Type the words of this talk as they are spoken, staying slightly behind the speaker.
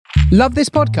Love this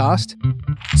podcast?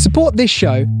 Support this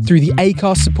show through the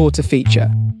Acast supporter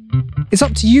feature. It's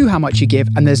up to you how much you give,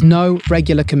 and there's no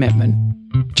regular commitment.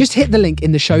 Just hit the link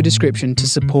in the show description to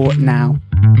support now.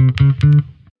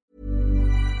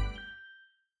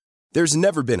 There's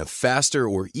never been a faster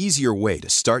or easier way to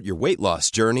start your weight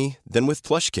loss journey than with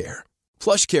PlushCare.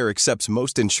 PlushCare accepts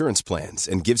most insurance plans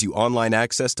and gives you online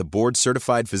access to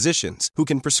board-certified physicians who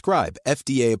can prescribe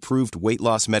FDA-approved weight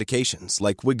loss medications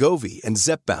like Wegovy and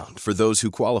Zepbound for those who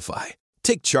qualify.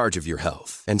 Take charge of your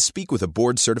health and speak with a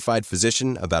board-certified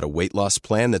physician about a weight loss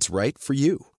plan that's right for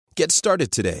you. Get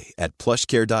started today at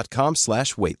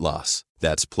plushcare.com/weight-loss.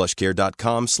 That's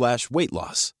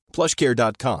plushcare.com/weight-loss.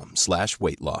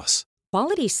 plushcare.com/weight-loss.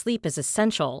 Quality sleep is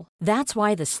essential. That's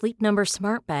why the Sleep Number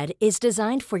Smart Bed is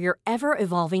designed for your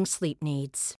ever-evolving sleep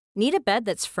needs. Need a bed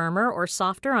that's firmer or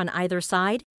softer on either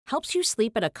side? Helps you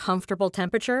sleep at a comfortable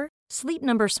temperature? Sleep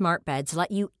Number Smart Beds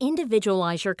let you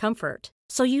individualize your comfort,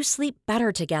 so you sleep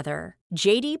better together.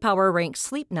 J.D. Power ranks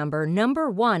Sleep Number number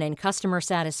 1 in customer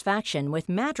satisfaction with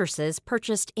mattresses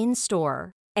purchased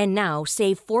in-store. And now,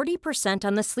 save 40%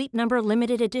 on the Sleep Number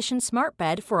Limited Edition Smart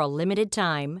Bed for a limited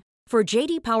time. For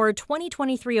J.D. Power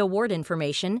 2023 award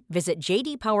information, visit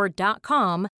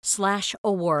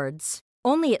jdpower.com/awards.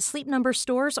 Only at Sleep Number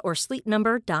stores or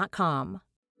sleepnumber.com.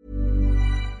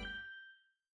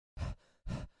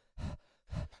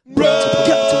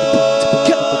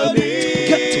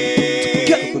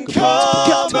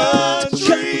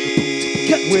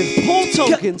 With Paul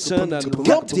Tonkinson and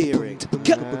Rob Deering.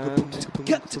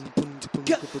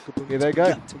 Here they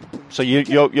go. So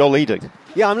you're leading?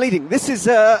 Yeah, I'm leading. This is...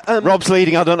 Rob's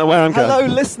leading, I don't know where I'm going. Hello,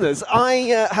 listeners.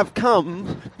 I have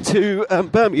come to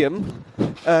Birmingham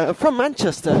from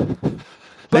Manchester.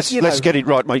 Let's get it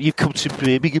right, mate. You've come to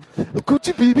Birmingham.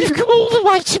 You've come all the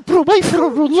way to Bromley for a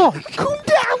run, like. Come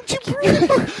down to Bromley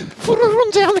for a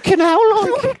run down the canal,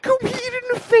 like. Come here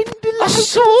and offend the lads. I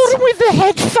saw him with the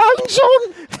headphones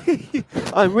on.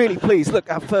 I'm really pleased.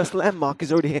 Look, our first landmark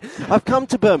is already here. I've come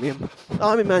to Birmingham.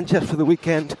 I'm in Manchester for the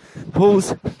weekend.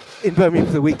 Paul's in Birmingham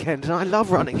for the weekend, and I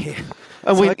love running here.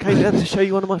 And so I came down to show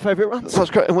you one of my favourite runs. That's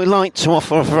great. And we like to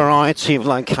offer a variety of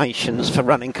locations for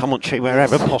running commentary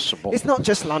wherever possible. It's not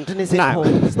just London, is it, No. Paul?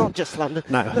 It's not just London.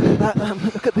 No. Look at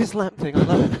that. Look at this lamp thing. I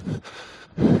love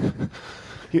it.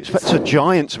 You expect a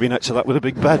giant to be next to that with a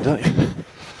big bed, don't you?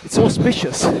 It's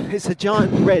auspicious. It's a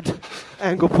giant red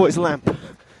angle poised lamp.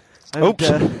 And, Oops.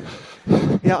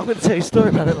 Yeah, I'm going to tell you a story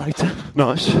about it later.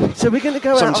 Nice. So we're going to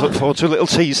go Something out. to look forward to, a little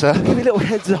teaser. Give you a little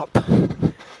heads up.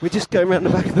 We're just going around the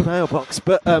back of the mailbox,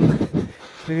 but we're going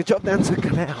to drop down to the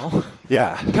canal.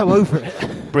 Yeah. Go over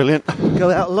it. Brilliant.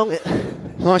 Go out along it.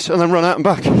 Nice, and then run out and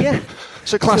back. Yeah.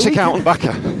 It's a classic So out and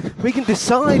backer. We can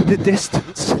decide the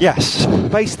distance. Yes.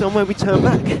 Based on when we turn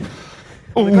back.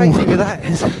 Ooh. The great thing with that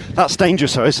is That's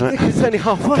dangerous, though, isn't it? it's only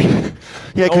halfway. Yeah,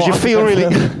 because I could go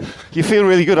further. you feel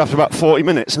really good after about 40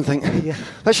 minutes and think, Yeah.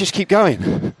 let's just keep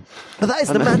going. But that is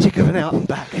the magic of an out and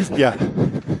back, isn't it? Yeah.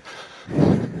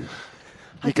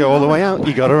 You go all the way out,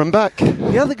 you got to run back.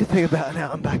 The other good thing about an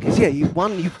out and back is, you're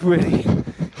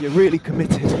really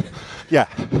committed, Yeah.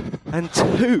 and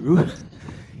two,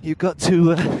 you've got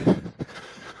to,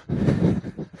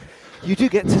 you do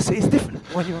get to see it's different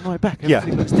when you're on the way back. Yeah.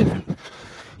 Everything looks different,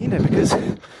 because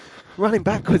running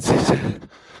backwards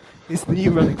is the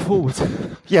new running forwards.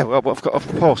 Yeah, well, I've got a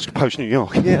post New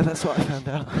York. Yeah, that's what I found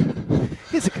out.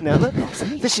 Here's a canal. Look,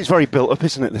 see? This is very built up,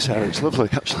 isn't it, this area? It's lovely,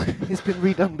 actually. It's been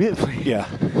redone beautifully. Yeah.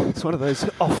 It's one of those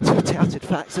oft-touted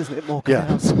facts, isn't it? More Yeah.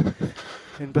 canals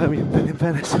in Birmingham than in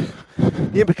Venice.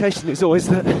 The implication is always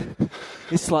that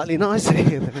it's slightly nicer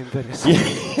here than in Venice.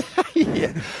 Yeah.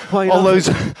 Yeah. Why All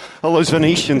not? those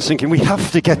Venetians thinking we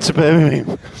have to get to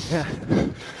Birmingham Yeah.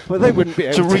 Well, they wouldn't be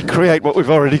able to recreate what we've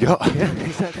already got. Yeah,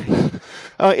 exactly.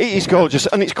 It is gorgeous,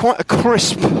 and it's quite a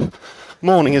crisp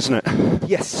morning, isn't it?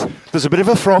 Yes. There's a bit of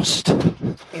a frost,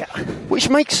 Yeah. which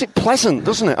makes it pleasant,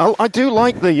 doesn't it? I do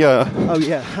like the Oh,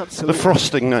 yeah, absolutely.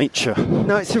 frosting nature.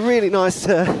 No, it's a really nice...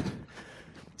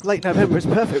 late November is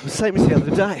perfect. It was the same as the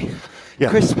other day. Yeah.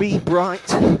 Crispy, bright.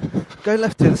 Go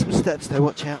left here, there's some steps there,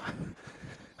 watch out.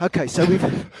 Okay, so we've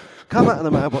come out of the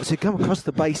mailbox, you come across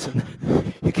the basin.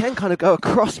 You can kind of go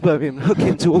across Birmingham and hook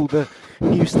into all the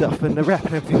new stuff and the rap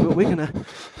and everything, but we're going to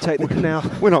take the canal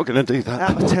We're not going to do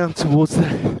that. out of town towards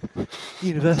the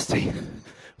university,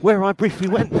 where I briefly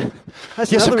went.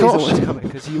 That's Yes, another of reason I course. wanted to come in,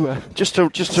 because you were... Just to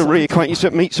reacquaint you,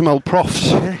 to meet some old profs.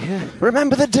 Yeah, yeah.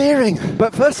 Remember the Deering?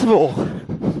 But first of all,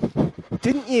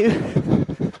 didn't you...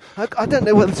 I don't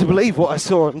know whether to believe what I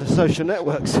saw on the social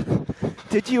networks.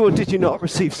 Did you or did you not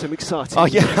receive some exciting... Oh,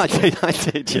 yeah, I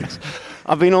did, yes.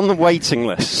 I've been on the waiting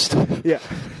list Yeah.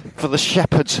 for the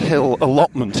Shepherd's Hill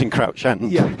allotment in Crouch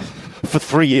End for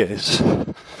 3 years.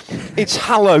 It's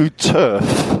hallowed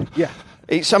turf. Yeah.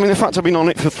 The fact I've been on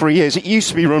it for 3 years, it used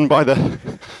to be run by I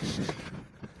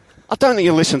don't think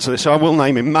you'll listen to this, so I will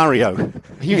name him Mario.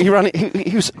 He ran it.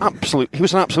 He was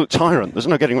an absolute tyrant. There's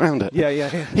no getting around it. Yeah.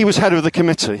 He was head of the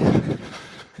committee.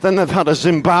 Then they've had a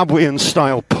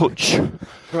Zimbabwean-style putsch.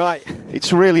 Right.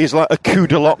 It's really is like a coup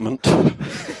d'allotment.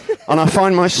 And I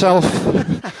find myself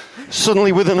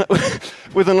suddenly with an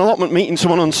allotment meeting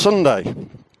someone on Sunday.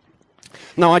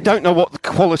 Now, I don't know what the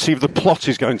quality of the plot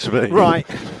is going to be. Right.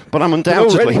 But I'm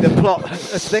undoubtedly... Already the plot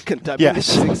has thickened. Yes.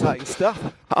 This is exciting stuff.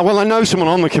 Well, I know someone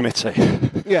on the committee.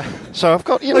 Yeah. So I've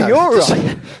got, you're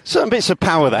right. certain bits of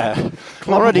power there.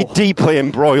 I'm already deeply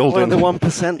embroiled in... in... One of the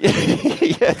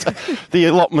 1%. Yeah, the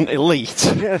allotment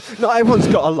elite. Yeah. Not everyone's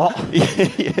got a lot.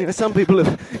 Yeah. Some people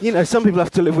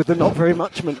have to live with the not very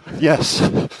muchment. Yes.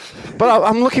 But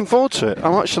I'm looking forward to it.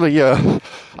 I'm actually...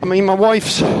 my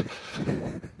wife's...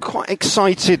 quite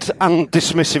excited and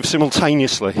dismissive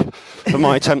simultaneously of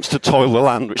my attempts to toil the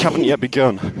land, which haven't yet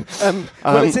begun.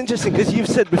 Well, it's interesting because you've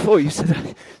said before, you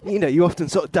you often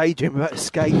sort of daydream about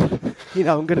escape.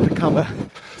 I'm going to become a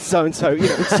so-and-so,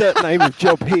 insert name of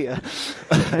job here.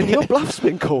 And your bluff's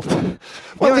been called.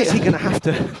 Well, is he going to have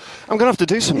to... I'm going to have to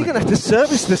do something. You're going to have to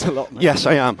service this allotment. Yes,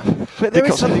 I am. But there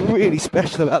is something really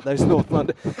special about those North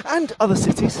London and other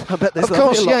cities. I bet there's of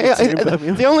course, in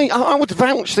Birmingham. I would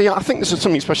vouch. I think there's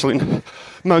something special in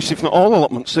most, if not all,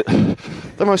 allotments.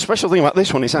 The most special thing about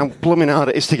this one is how blooming hard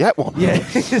it is to get one. Yeah,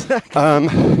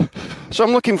 exactly. So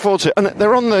I'm looking forward to it. And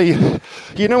they're on the...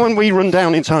 when we run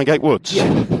down into Highgate Woods?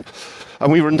 Yeah.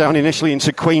 And we run down initially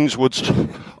into Queen's Woods,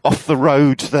 off the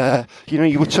road there.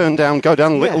 You would go down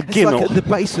Little Ginnell. Like at the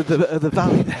base of the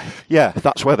valley there. Yeah,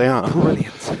 that's where they are.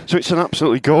 Brilliant. So it's an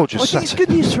absolutely gorgeous set. It's good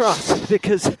news for us,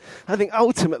 because I think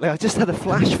ultimately I just had a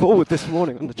flash forward this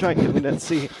morning on the train coming down to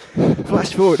see you.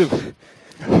 Flash forward of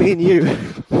me and you,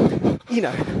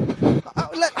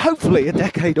 hopefully a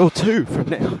decade or two from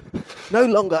now, no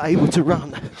longer able to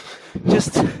run.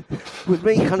 Just with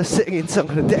me kind of sitting in some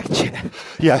kind of deck chair.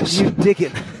 Yes. You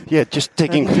digging. Yeah, just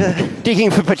digging.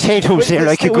 Digging for potatoes there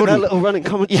like you're good. A little running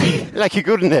commentary. Yeah, like you're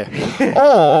good in there.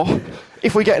 Or,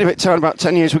 if we get a bit tired about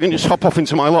 10 years, we can just hop off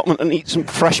into my allotment and eat some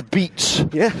fresh beets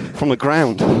from the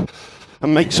ground.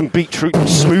 And make some beetroot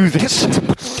smoothies.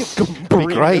 It'd be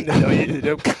great.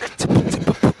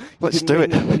 Let's do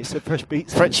it. When you said fresh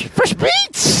beets. Fresh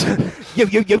beets! Yo.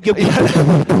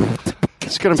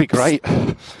 It's going to be great.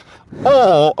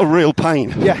 Or a real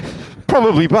pain. Yeah.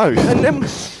 Probably both. And then,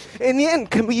 in the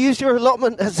end, can we use your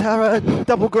allotment as our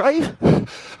double grave?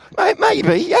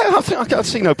 Maybe, yeah. I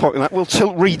see no point in that. We'll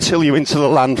re-till you into the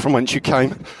land from whence you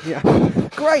came. Yeah.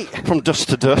 Great. From dust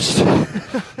to dust.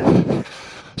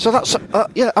 So that's,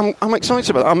 I'm excited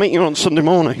about that. I'm meeting you on Sunday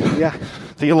morning. Yeah.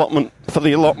 For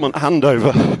the allotment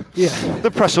handover. Yeah. The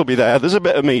press will be there. There's a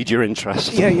bit of media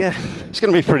interest. Yeah. It's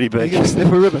going to be pretty big. You're going to snip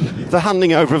a ribbon. The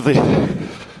handing over of the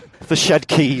shed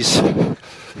keys.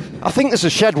 I think there's a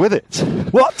shed with it.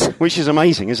 What? Which is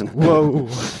amazing, isn't it? Whoa.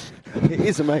 It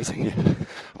is amazing. Yeah.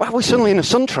 Wow, we're suddenly in a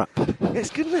sun trap. It's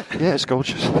good, isn't it? Yeah, it's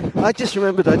gorgeous. I just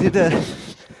remembered I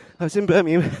was in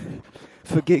Birmingham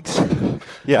for gigs.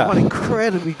 Yeah. One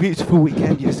incredibly beautiful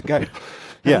weekend years ago.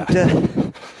 Yeah.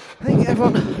 And, I think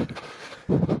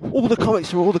all the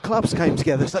comics from all the clubs came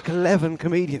together. It's like 11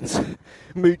 comedians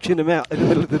mooching them out in the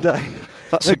middle of the day.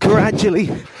 They're gradually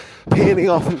peeling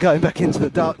off and going back into the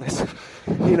darkness.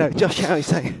 Josh Howie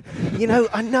saying,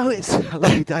 I know it's a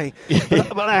lovely day,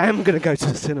 but I am going to go to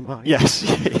the cinema. Yes.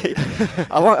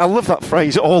 I love that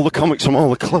phrase, all the comics from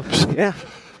all the clubs. Yeah.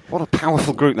 What a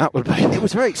powerful group that would be. It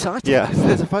was very exciting. Yeah.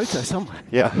 There's a photo somewhere.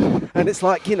 Yeah. And it's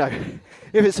like, if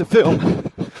it's a film,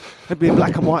 it'd be a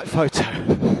black and white photo.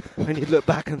 And you'd look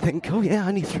back and think, oh yeah,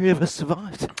 only 3 of us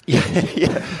survived.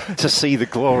 Yeah. To see the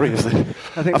glory of the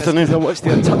I think afternoon. I watched The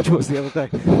Untouchables the other day.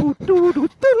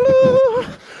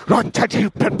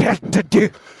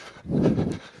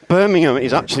 Birmingham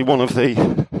is actually one of the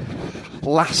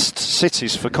last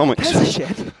cities for comics. There's a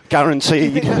shed. Guaranteed. Do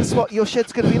you think that's what your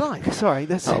shed's going to be like? Sorry,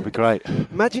 that'll be great.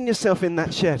 Imagine yourself in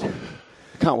that shed.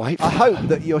 Can't wait. I hope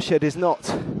that your shed is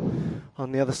not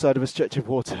on the other side of a stretch of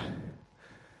water.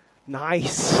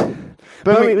 Nice.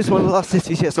 Birmingham was one of the last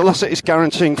cities, yes. The last city's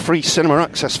guaranteeing free cinema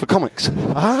access for comics.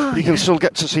 You can still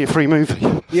get to see a free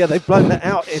movie. Yeah, they've blown that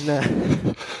out in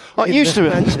Manchester.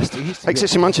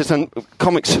 Exists in Manchester, and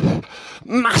comics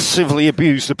massively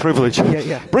abuse the privilege.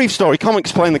 Yeah. Brief story,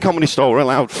 comics playing the Comedy Store were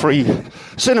allowed free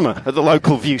cinema at the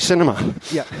local View Cinema.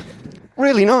 Yeah.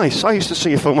 Really nice. I used to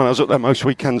see a film when I was up there most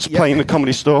weekends, playing the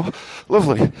Comedy Store.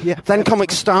 Lovely. Yeah. Then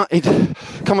comics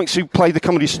who played the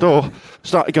Comedy Store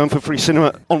started going for free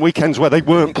cinema on weekends where they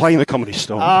weren't playing the Comedy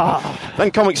Store. Then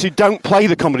comics who don't play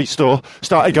the Comedy Store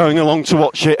started going along to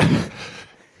watch it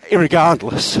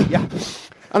irregardless. Yeah.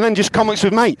 And then just comics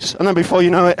with mates. And then before you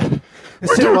know it,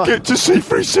 we don't get to see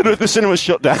free cinema. The cinema's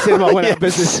shut down. Cinema went out of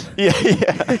business. Yeah.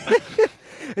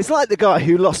 It's like the guy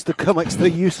who lost the comics to the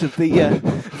use of the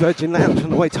Virgin Lounge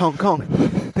on the way to Hong Kong.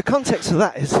 The context of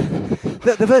that is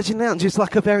that the Virgin Lounge is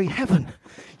like a very heaven.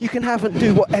 You can have and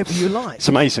do whatever you like. It's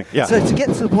amazing, yeah. So to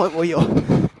get to the point where you're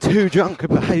too drunk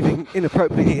and behaving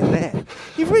inappropriately in there,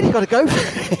 you've really got to go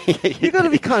for it. You've got to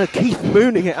be kind of Keith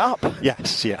Mooning it up.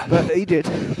 Yes, yeah. But he did.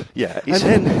 Yeah. And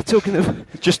then, talking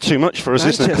of just too much for us,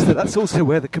 isn't Manchester, it? that's also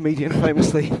where the comedian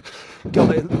famously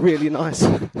got a really nice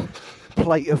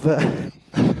plate of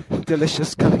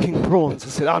delicious kind of king prawns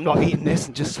and said, I'm not eating this,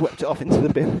 and just swept it off into the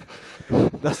bin,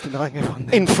 thus denying everyone.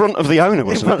 In front of the owner,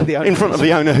 wasn't it? In front of the owner. In front of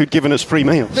the owner who'd given us free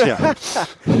meals, yeah.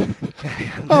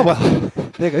 Oh, well.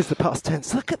 There goes the past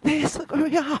tense. Look at this, look where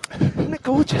we are. Isn't it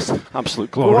gorgeous?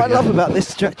 Absolute glory. What I love about this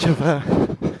stretch of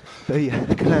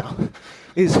the canal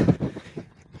is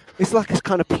it's like a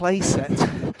kind of play set.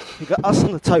 You've got us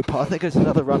on the towpath, there goes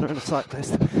another runner and a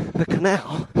cyclist, the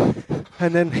canal,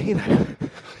 and then,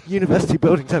 university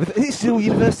buildings over there. It's all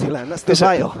university land, that's the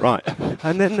Vale. Right.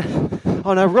 And then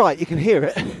on our right, you can hear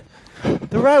it,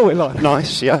 the railway line.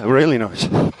 Nice, yeah, really nice.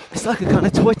 It's like a kind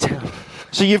of toy town.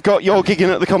 So you're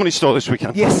gigging at the Comedy Store this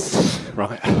weekend? Yes.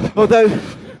 Right. Although,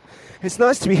 it's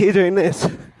nice to be here doing this,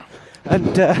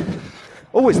 and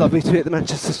always lovely to be at the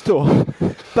Manchester Store,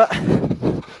 but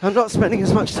I'm not spending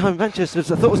as much time in Manchester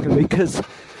as I thought it was going to be, because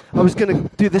I was going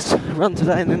to do this run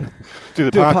today and then do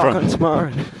a park run run tomorrow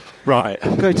and right.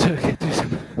 go to do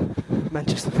some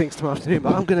Manchester things tomorrow afternoon.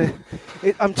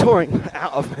 But I'm touring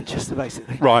out of Manchester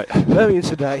basically. Right. Birmingham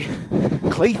today,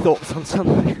 Cleethorpes on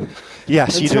Sunday.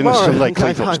 Yes, and you're doing a tomorrow Sunday I'm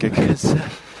going Cleethorpes home gig. because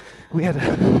we had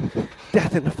a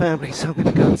death in the family, so I'm going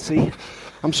to go and see.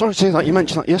 I'm sorry to hear that. You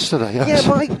mentioned that yesterday. Yes.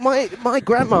 Yeah, my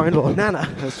grandma-in-law, Nana,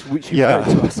 as she referred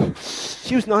to us,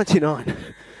 she was 99.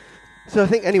 So I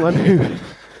think anyone who,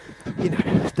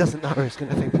 doesn't know her is going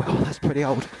to think, well, that's pretty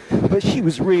old. But she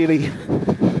was really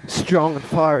strong and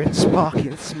fiery and sparky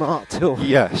and smart till...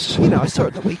 Yes. I saw her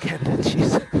at the weekend and she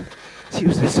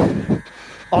was as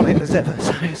on it as ever.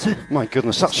 So it's my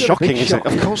goodness, that's shocking, isn't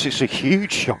it? Of course, it's a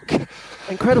huge shock.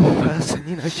 Incredible person,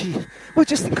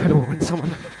 just incredible when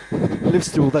someone lives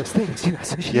through all those things,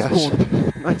 So she was born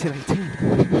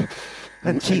 1918,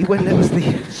 and when it was the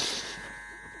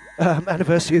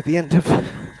anniversary of the end of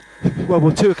World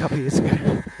War II a couple of years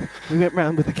ago, we went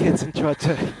round with the kids and tried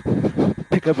to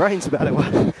pick her brains about it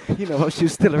while she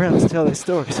was still around to tell their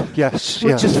stories. Yes,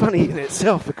 which is funny in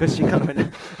itself, because she kind of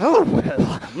went, oh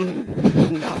well,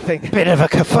 nothing. Bit of a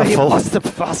kerfuffle. Lost the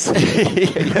fuss.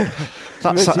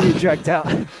 You dragged out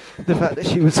the fact that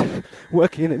she was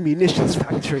working in a munitions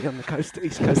factory on the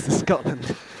east coast of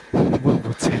Scotland in World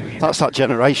War II. That's that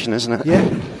generation, isn't it? Yeah.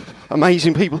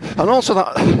 Amazing people. And also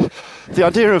the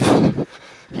idea of,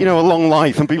 a long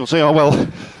life, and people say, oh, well,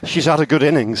 she's had a good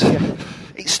innings. Yeah.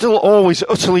 It's still always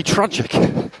utterly tragic.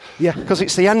 Yeah. Because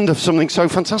it's the end of something so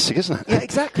fantastic, isn't it? Yeah,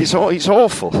 exactly. It's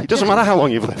awful. It doesn't matter how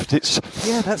long you've lived.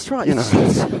 Yeah, that's right.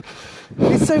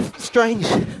 It's so strange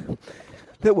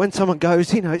that when someone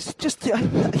goes, it's just a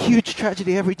huge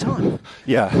tragedy every time.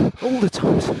 Yeah. All the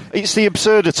times. It's the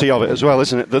absurdity of it as well,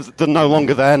 isn't it? The no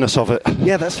longer there-ness of it.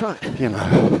 Yeah, that's right.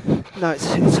 No,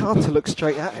 it's hard to look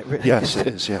straight at it, really. Yes, it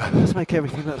is, yeah. Let's make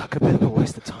everything look like a bit of a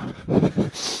waste of time.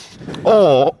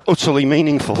 Or utterly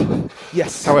meaningful.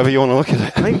 Yes. However you want to look at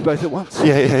it. Maybe both at once.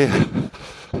 Yeah.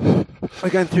 We're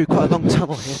going through quite a long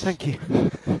tunnel here, thank you.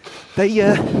 They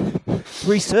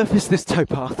resurfaced this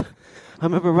towpath. I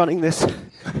remember running this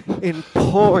in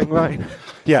pouring rain.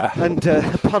 Yeah. And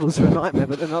puddles are a nightmare,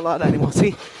 but they're not like that anymore.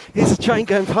 See, here's a train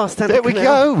going past down there the we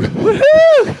canal. go!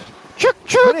 Woohoo! Chuck,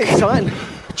 chuck! Pretty exciting.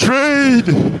 Train!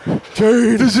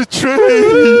 There's a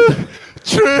train!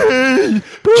 Train!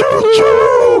 Choo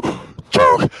choo!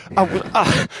 Choo!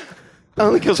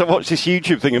 Only because I watched this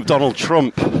YouTube thing of Donald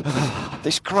Trump.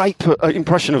 This great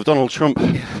impression of Donald Trump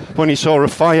when he saw a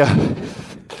fire.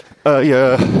 I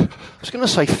was going to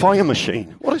say fire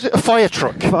machine. What is it? A fire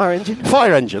truck? Fire engine?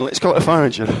 Fire engine. Let's call it a fire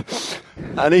engine.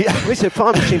 And we said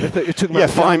fire machine. I thought you were talking about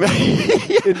fire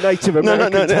in Native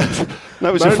American No,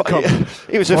 it was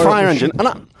it was a fire engine.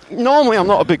 And normally I'm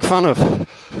not a big fan of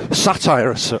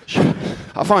satire as such.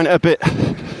 I find it a bit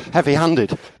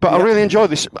heavy-handed. But I really enjoyed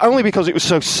this, only because it was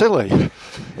so silly.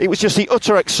 It was just the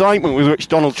utter excitement with which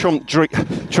Donald Trump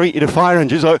treated a fire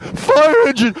engine. He's like, fire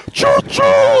engine,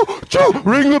 choo-choo, choo,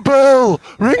 ring the bell,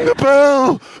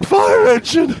 fire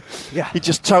engine. Yeah. He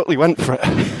just totally went for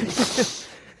it.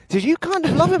 Did you kind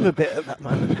of love him a bit at that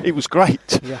moment? It was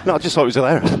great. Yeah. No, I just thought it was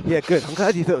hilarious. Yeah, good. I'm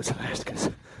glad you thought it was hilarious, because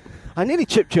I nearly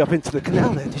tripped you up into the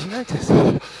canal there. Did you notice?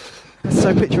 That's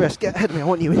so picturesque. Get ahead of me. I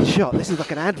want you in shot. This is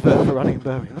like an advert for running in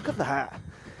Birmingham. Look at that.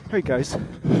 Here he goes.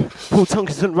 Paul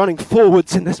Tonkinson running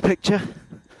forwards in this picture.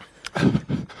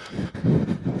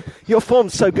 Your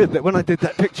form's so good that when I did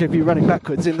that picture of you running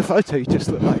backwards in the photo, you just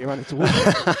look like you're running towards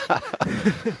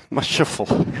me. My shuffle.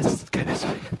 Yes, good as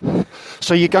well.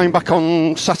 So you're going back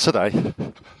on Saturday?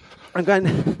 I'm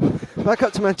going back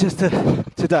up to Manchester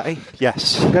today.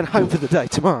 Yes. I'm going home for the day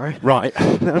tomorrow. Right.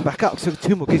 Then I'm back up, so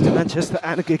 2 more gigs in Manchester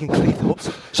and a gig in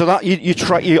Cleethorpes. So that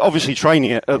you're obviously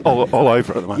training it all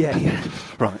over at the moment. Yeah.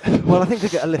 Right. Well, I think I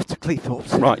get a lift to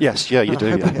Cleethorpes. Right. Yes. Yeah. You And do.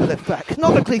 I hope Yeah. I get a lift back.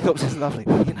 Not that Cleethorpes is lovely,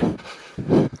 but you know.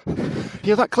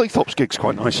 Yeah. That Cleethorpes gig's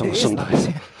quite nice on It a is Sunday. nice,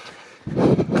 yeah.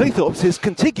 Cleethorpes is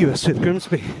contiguous with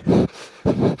Grimsby.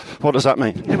 What does that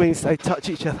mean? It means they touch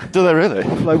each other, Do they really?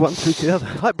 flow one through to the other,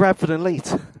 like Bradford and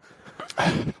Leeds.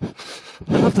 I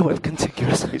love the word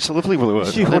contiguous. It's a lovely word.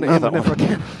 I Shoehorn didn't it know in that whenever I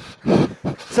one.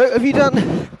 can. So, have you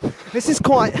done? This is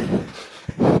quite.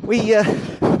 We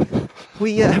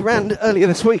ran earlier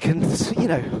this week, and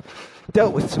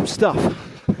dealt with some stuff.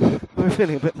 We're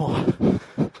feeling a bit more,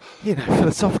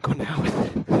 philosophical now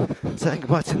with saying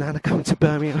goodbye to Nana, coming to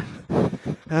Birmingham.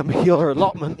 Your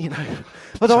allotment,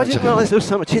 Although I didn't realise there was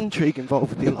so much intrigue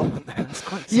involved with the allotment there. It's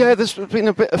quite Yeah, there's been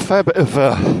a fair bit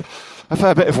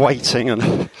of waiting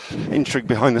and intrigue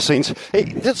behind the scenes.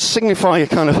 It does signify a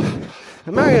kind of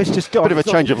And Mario's just gone. bit of a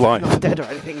He's change of life. Not dead or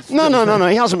anything. He's No,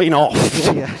 he hasn't been off.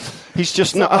 Yeah. He's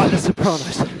just It's not like The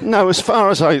Sopranos. No, as far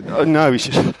as I know, he's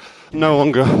just no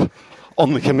longer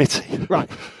on the committee. Right.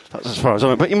 That's as far as I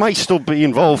know. But he may still be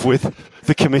involved with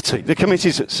the committee. The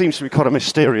committee seems to be quite a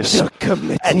mysterious The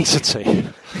committee. entity.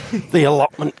 The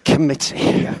allotment committee.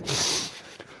 Yeah.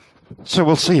 So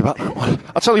we'll see about that one.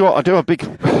 I'll tell you what, I do have big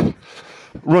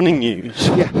running news,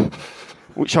 Yeah.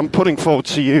 which I'm putting forward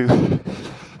to you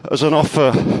as an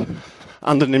offer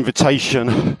and an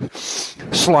invitation.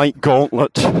 Slight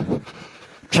gauntlet,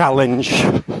 challenge,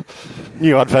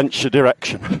 new adventure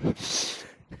direction.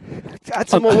 Add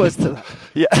some more words to that.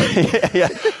 Yeah.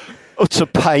 Utter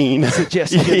pain.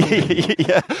 Suggestion.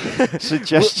 Yeah.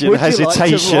 Suggestion, Would you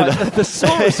hesitation. like to write a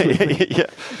thesaurus with me? Yeah.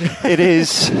 It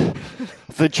is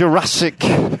the Jurassic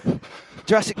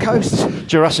Jurassic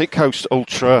Coast.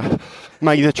 Ultra,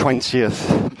 May the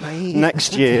 20th. May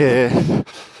Next 20th. year,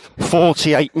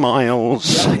 48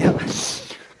 miles, Yeah.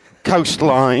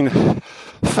 coastline,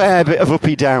 fair bit of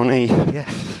uppy downy. Yeah.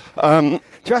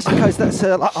 Jurassic Coast, that's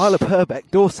like Isle of Purbeck,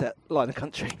 Dorset line of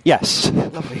country. Yes. Yeah,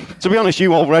 lovely. To be honest,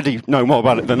 you already know more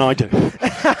about it than I do.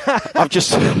 I've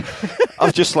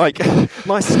just like,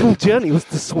 My school journey was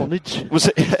to Swanage. was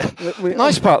it We-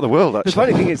 nice part of the world The actually?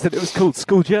 funny thing is that it was called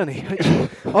School Journey, which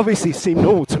obviously seemed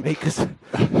normal to me because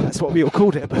that's what we all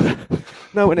called it, but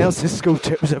no one else's school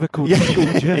trip was ever called School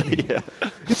Journey. Yeah.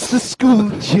 It's the School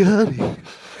Journey.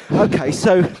 Okay,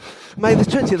 so May the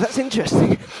 20th, that's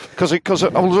interesting. Because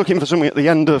I was looking for something at the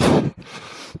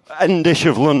endish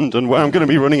of London where I'm going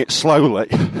to be running it slowly.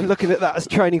 And looking at that as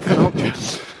training for an ultra.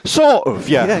 Sort of,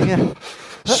 yeah. Yeah.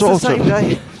 That's Sort the same of.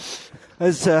 day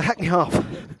as Hackney Half,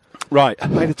 Right.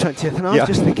 May the 20th, and I was Yeah.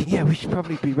 just thinking, we should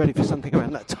probably be ready for something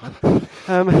around that time.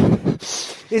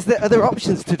 Are there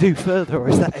options to do further, or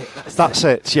is that it? That's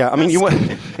it, yeah. I mean,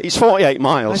 it's 48 I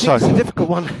miles, think so... it's a difficult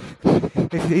one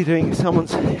if you're doing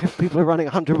if people are running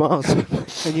 100 miles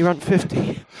and you run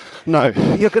 50. No.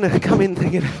 You're going to come in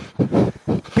thinking,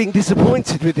 being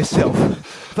disappointed with yourself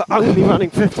for only running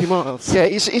 50 miles. Yeah,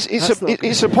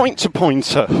 it's a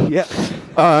point-to-pointer. Yeah.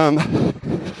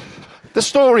 The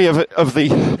story of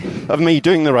me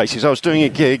doing the races, I was doing a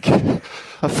gig,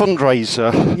 a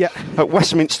fundraiser, Yeah. at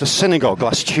Westminster Synagogue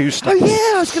last Tuesday. Oh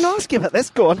yeah, I was going to ask you about this.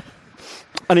 Go on.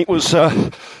 And it was a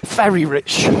very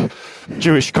rich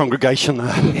Jewish congregation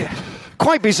there. Yeah.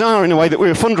 Quite bizarre in a way that we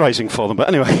were fundraising for them, but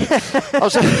anyway. I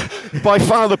was by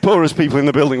far the poorest people in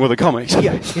the building were the comics.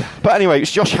 Yeah. But anyway, it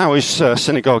was Josh Howe's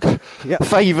synagogue. Yeah.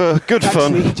 Favour, good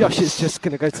Actually, fun. Josh is just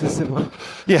going to go to the cinema.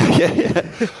 Yeah.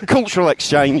 Cultural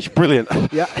exchange, brilliant.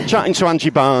 Yeah. Chatting to Angie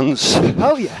Barnes,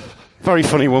 Oh yeah. very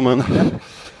funny woman.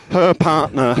 Her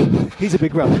partner, He's a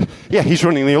big runner. yeah, he's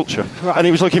running the Ultra. Right. And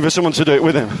he was looking for someone to do it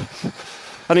with him.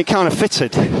 And it kind of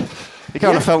fitted. It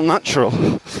kind of felt natural.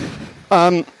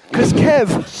 Because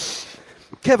Kev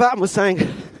Atten was saying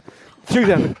threw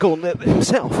down the gauntlet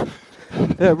himself.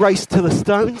 Race to the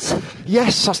Stones.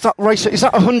 Yes, that's that race. Is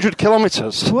that 100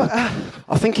 kilometres? What,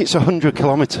 I think it's 100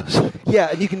 kilometres. yeah,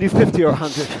 and you can do 50 or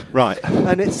 100. Right.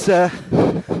 And it's,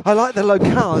 I like the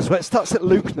locales where it starts at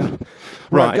Lucknow.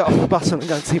 Where I Right. get off the bus and I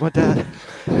go and see my dad.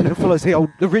 And it follows the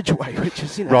Ridgeway, which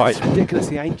is, Right. this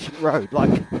ridiculously ancient road. Like,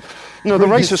 No, the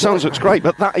Race of prehistoric Stones looks road. great,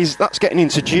 but that's getting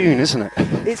into June, isn't it?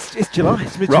 It's July,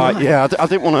 it's mid-July. Right, yeah, I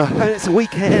didn't want to... And it's a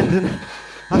weekend, and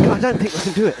I don't think I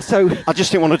can do it. So I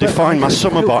just didn't want to but define my I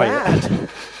summer feel by bad it.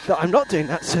 that I'm not doing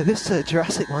that. So this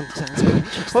Jurassic one sounds quite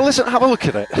interesting. Well, listen, have a look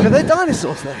at it. Are there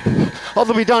dinosaurs though? Oh,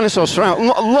 there'll be dinosaurs throughout.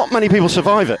 Not many people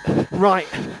survive it, Right.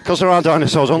 because there are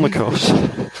dinosaurs on the course.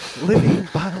 Living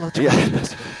biological Yeah.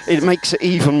 specimens. It makes it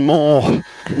even more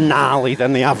gnarly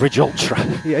than the average ultra.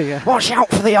 Yeah. Watch out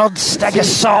for the odd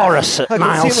Stegosaurus I at can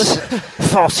miles see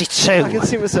 42. I can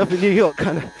see myself in New York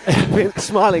kind of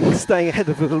smiling, staying ahead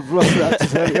of the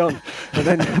velociraptors early on, and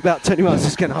then about 20 miles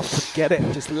just going, oh, forget it,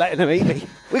 just letting them eat me.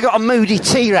 We got a moody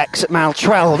T-Rex at mile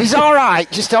 12. He's all right,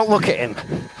 just don't look at him.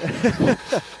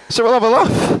 So we'll have a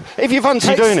laugh. If you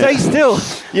fancy doing Stay it. still.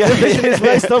 Yeah. The vision is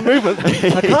based on movement.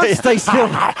 I can't stay still.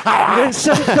 I'm going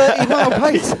 730 mile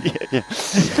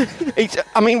pace.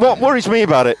 I mean, what worries me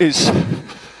about it is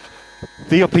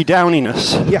the uppy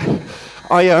downiness. Yeah.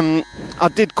 I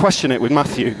did question it with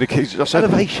Matthew because I said,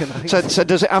 Elevation, I think. said,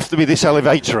 does it have to be this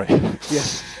elevatory?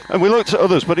 Yeah. And we looked at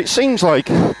others, but it seems like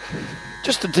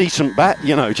just a decent bet,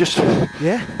 just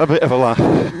Yeah. a bit of a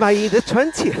laugh. May the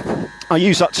 20th. I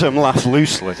use that term laugh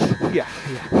loosely. Yeah.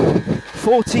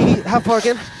 40, how far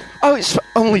again? Oh, it's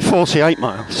only 48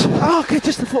 miles. Oh, okay,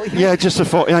 just the 40. Yeah, just a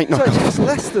 48 So knockoff. it's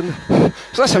less than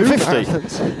It's less than 2 50.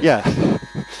 marathons. Yeah.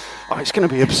 Oh, it's going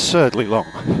to be absurdly long.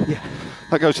 Yeah.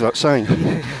 That goes without saying.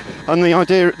 Yeah. And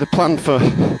the plan for...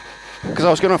 Because I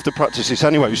was going to have to practice this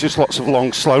anyway, it was just lots of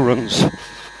long, slow runs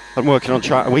and working on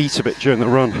trying to eat a bit during the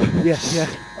run. Yeah.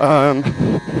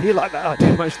 You like that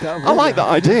idea most out of I all, like yeah. that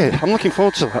idea. I'm looking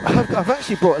forward to that. I've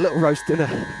actually brought a little roast dinner.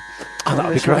 Oh, that'd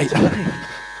be This one great. today.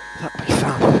 That'd be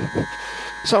fun.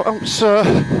 So,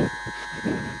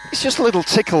 it's just a little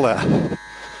tickle there.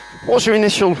 What's your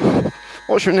initial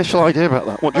idea about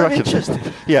that? What do you I'm reckon?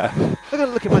 interested. Yeah, I've got to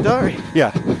look at my diary.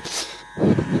 yeah.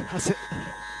 That's it.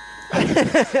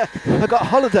 I got a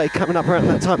holiday coming up around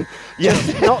that time. Yeah.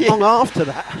 Just not long after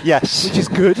that, Yes. which is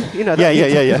good. That Yeah.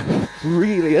 means I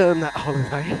really earn that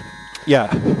holiday. Yeah.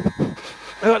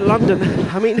 I got London.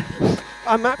 I mean,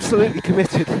 I'm absolutely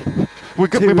committed. We're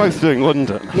both doing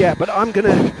London. Yeah, but I'm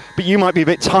gonna. But you might be a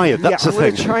bit tired, that's I'm the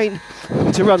gonna thing. train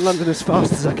to run London as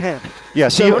fast as I can. Yeah,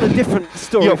 so So on a different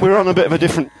story. we're on a bit of a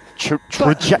different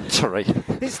trajectory.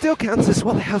 It still counts as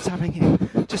what the hell's happening here?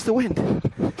 Just the wind.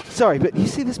 Sorry, but you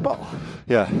see this bottle?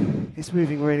 Yeah. It's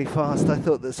moving really fast. I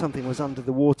thought that something was under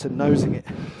the water nosing it.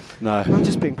 No. I'm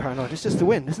just being paranoid. It's just the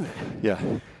wind, isn't it? Yeah.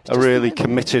 A just really the-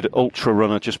 committed ultra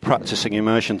runner just practicing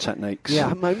immersion techniques.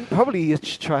 Yeah, probably a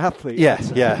triathlete. Yeah,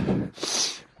 yeah.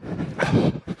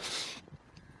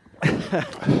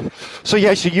 So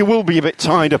you will be a bit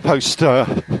tired post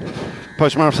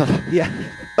marathon, Yeah.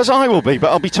 as I will be, but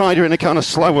I'll be tighter in a kind of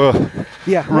slower,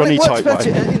 Yeah. runny it works type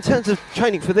better way. in terms of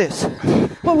training for this.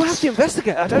 Well, we'll have to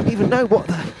investigate. I don't even know what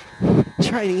the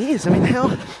training is. I mean,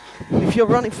 if you're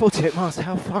running 48 miles,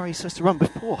 how far are you supposed to run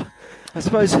before? I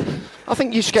suppose I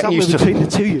think you're just getting somewhere used to. between the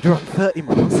two, you'd run 30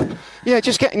 miles. Yeah,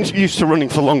 just getting used to running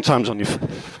for long times on your,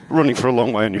 running for a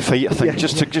long way on your feet. I think Yeah.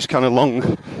 just kind of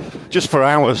long, just for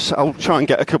hours. I'll try and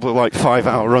get a couple of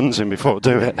 5-hour runs in before I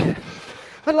do it.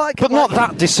 I like, But not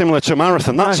that dissimilar to a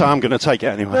marathon. That's No. how I'm going to take it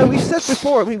anyway. No, we said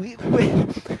before. I mean,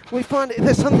 we find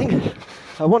there's something.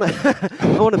 I want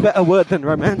a better word than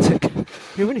romantic.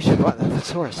 You really should write that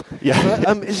thesaurus.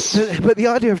 Yeah. But the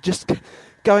idea of just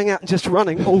going out and just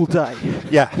running all day.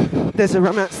 Yeah. There's a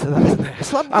romance to that, isn't there?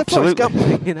 It's like the Absolutely. Forrest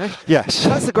Gump thing, Yes.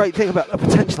 That's the great thing about a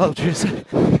potential ultra.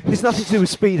 It's nothing to do with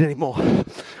speed anymore.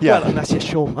 Yeah. Well, unless you're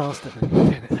Sean Marsden and you're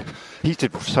doing it. He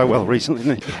did so well recently,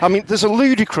 didn't he? I mean, there's a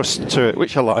ludicrous to it,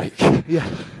 which I like. Yeah.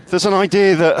 There's an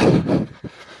idea that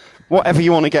whatever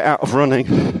you want to get out of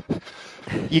running,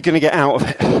 you're going to get out of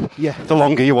it. Yeah. The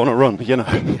longer you want to run,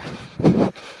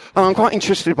 And I'm quite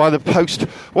interested by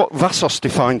what Vassos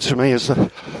defined to me as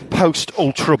the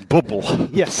post-ultra bubble.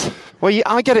 Yes. Well,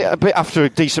 I get it a bit after a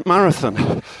decent marathon.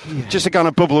 Yeah. Just a kind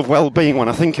of bubble of well-being when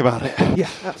I think about it. Yeah,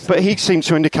 absolutely. But he seemed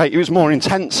to indicate it was more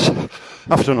intense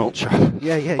after an ultra.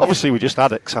 Yeah. Obviously, we're just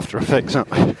addicts after a fix, aren't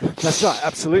we? That's right,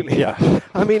 absolutely. Yeah.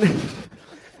 I mean,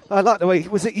 I like the way,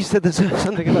 you said there's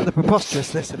something about the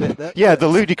preposterousness of it. Yeah, the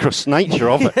ludicrous nature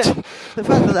of it. The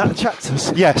fact that attracts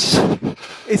us Yes,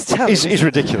 is telling. is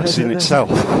ridiculous in There's-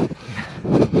 itself.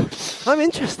 I'm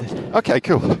interested. Okay,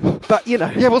 cool. But, you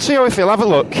know... Yeah, we'll see how we feel. Have a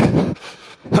look.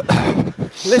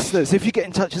 Listeners, if you get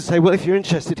in touch and say, well, if you're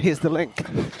interested, here's the link.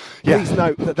 Please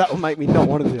note that will make me not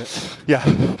want to do it. Yeah.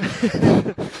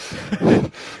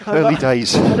 Early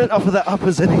days. I don't offer that up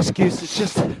as an excuse.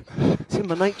 It's in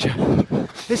my nature.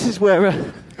 This is where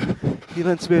you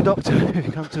learn to be a doctor if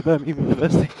you come to Birmingham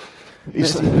University.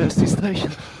 There's the University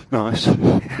Station. Nice.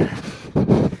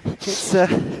 It's,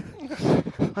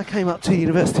 I came up to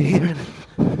university here in,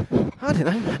 I don't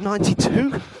know,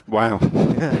 92. Wow.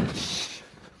 Yeah.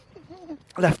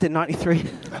 Left in 93.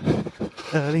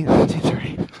 Early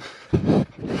 93.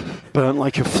 Burnt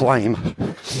like a flame.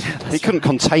 Yeah, it couldn't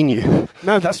contain you.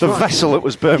 No, that's the right. vessel that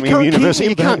was Birmingham University.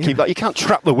 You can't keep that. You can't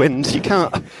trap the wind. You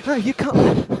can't. No, you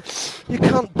can't. You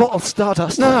can't bottle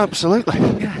stardust. No, absolutely.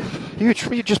 Yeah. You're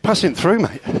just passing through,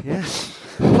 mate. Yeah.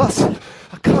 Plus,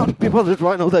 I can't be bothered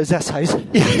writing all those essays.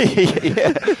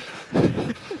 Yeah.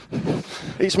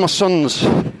 It's my son's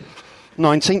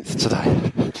 19th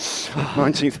today.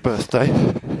 19th birthday.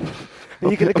 Are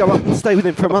you going to go up and stay with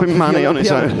him for a month? In Manny on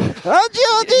his own. Oh,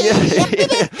 Georgie! Happy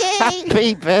birthday!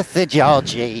 Happy birthday,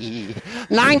 Georgie.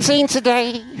 19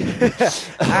 today.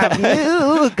 Have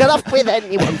you got off with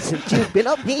anyone since you've been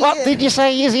up here? What did you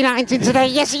say? Is he 19 today?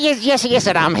 Yes, he is. Yes, he is.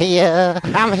 And I'm here.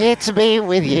 I'm here to be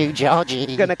with you,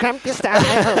 Georgie. Gonna cramp your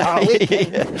style all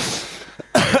weekend.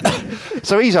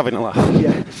 So he's having a laugh.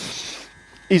 Yeah.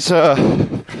 He's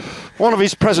one of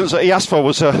his presents that he asked for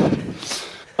was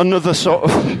another sort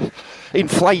of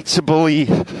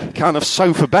inflatable kind of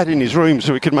sofa bed in his room,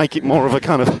 so we could make it more of a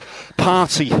kind of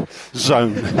party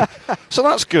zone. So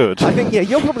that's good. I think,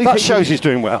 you're probably that shows he's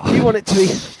doing well. You want it to be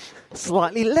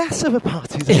slightly less of a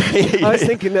party zone. I was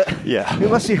thinking that it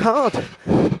must be hard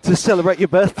to celebrate your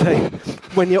birthday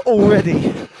when you're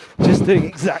already just doing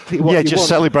exactly what you want. Yeah, just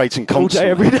celebrating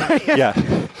constantly. All day, every day.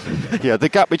 Yeah, the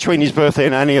gap between his birthday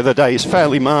and any other day is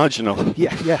fairly marginal.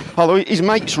 Yeah. Although his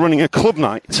mate's running a club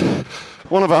night.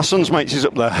 One of our son's mates is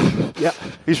up there. Yeah.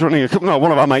 He's running a club... No,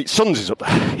 one of our mates' sons is up there.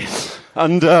 Yes.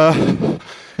 And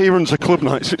he runs a club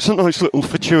night, so it's a nice little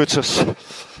fortuitous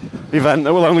event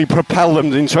that will only propel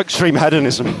them into extreme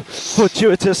hedonism.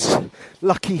 Fortuitous,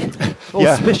 lucky,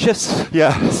 auspicious,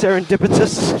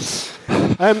 serendipitous.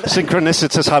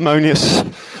 Synchronicitous, harmonious.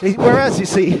 Whereas, you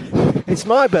see, it's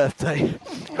my birthday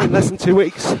in less than 2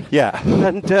 weeks. Yeah.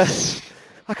 And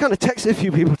I kind of texted a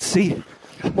few people to see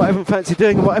what everyone fancy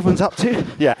doing and what everyone's up to.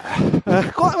 Yeah. When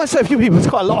I say a few people, it's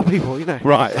quite a lot of people, you know.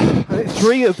 Right. I think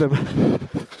 3 of them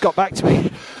got back to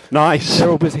me. Nice. They're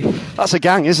all busy. That's a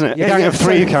gang, isn't it? Yeah, a gang of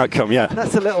 3 who so can't come,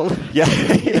 That's a little... Yeah.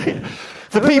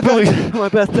 The people who... My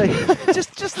birthday.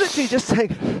 just literally just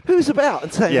saying, who's about?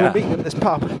 And saying, we're meeting at this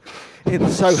pub in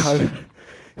Soho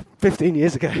 15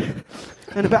 years ago.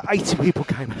 And about 80 people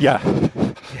came. Yeah.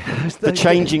 The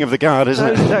changing of the guard, isn't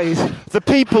it? Those days. The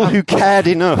people who cared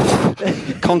enough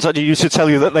contacted you to tell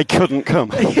you that they couldn't come.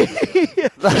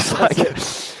 That's like...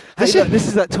 This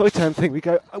is that Toy Town thing. We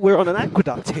go, we're on an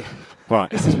aqueduct here. Right.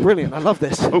 This is brilliant. I love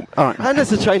this. Oh, all right. And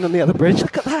there's a train on the other bridge.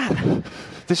 Look at that.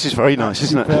 This is very nice,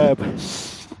 isn't it?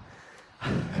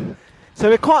 So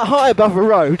we're quite high above a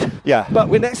road. Yeah. But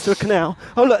we're next to a canal.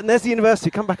 Oh, look, and there's the university.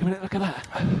 Come back a minute. Look at that.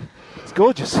 It's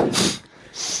gorgeous.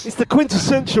 It's the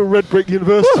quintessential red brick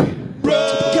university.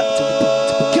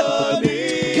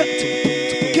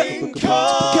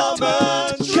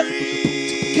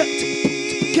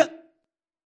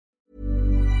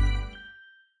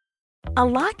 A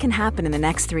lot can happen in the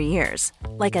next 3 years.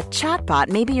 Like a chatbot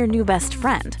may be your new best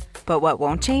friend. But what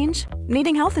won't change?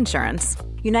 Needing health insurance.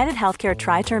 United Healthcare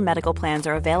Tri-Term Medical Plans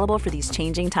are available for these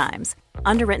changing times.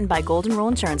 Underwritten by Golden Rule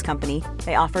Insurance Company,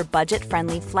 they offer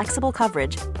budget-friendly, flexible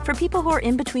coverage for people who are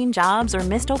in between jobs or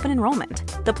missed open enrollment.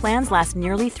 The plans last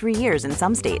nearly 3 years in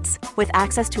some states, with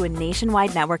access to a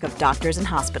nationwide network of doctors and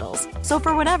hospitals. So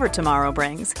for whatever tomorrow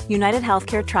brings, United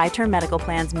Healthcare Tri-Term Medical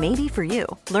Plans may be for you.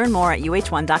 Learn more at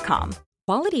uh1.com.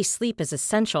 Quality sleep is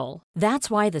essential. That's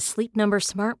why the Sleep Number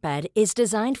Smart Bed is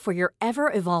designed for your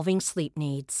ever-evolving sleep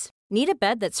needs. Need a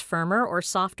bed that's firmer or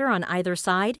softer on either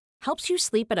side? Helps you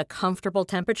sleep at a comfortable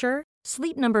temperature?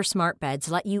 Sleep Number Smart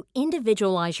Beds let you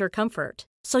individualize your comfort,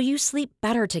 so you sleep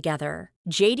better together.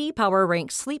 J.D. Power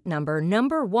ranks Sleep Number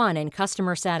number 1 in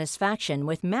customer satisfaction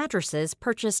with mattresses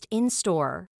purchased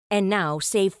in-store. And now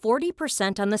save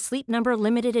 40% on the Sleep Number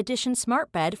Limited Edition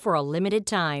Smart Bed for a limited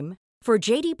time. For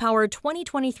J.D. Power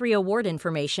 2023 award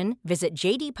information, visit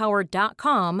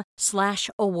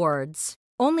jdpower.com/awards.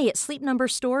 Only at Sleep Number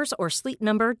stores or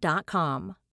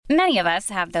sleepnumber.com. Many of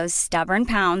us have those stubborn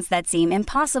pounds that seem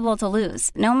impossible to lose,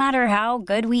 no matter how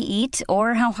good we eat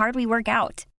or how hard we work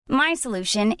out. My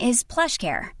solution is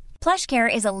PlushCare.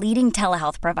 PlushCare is a leading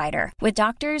telehealth provider with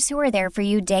doctors who are there for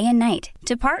you day and night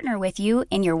to partner with you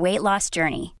in your weight loss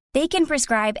journey. They can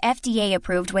prescribe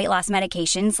FDA-approved weight loss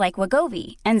medications like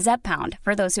Wegovy and Zepbound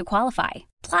for those who qualify.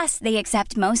 Plus, they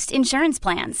accept most insurance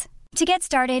plans. To get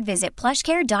started, visit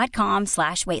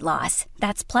plushcare.com/weightloss.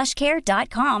 That's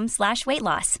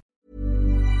plushcare.com/weightloss.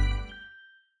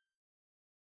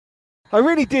 I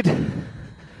really did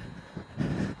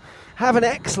have an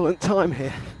excellent time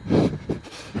here.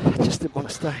 I just didn't want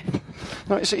to stay.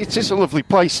 No, it is a lovely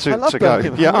place to go.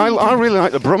 Birmingham. Yeah, I really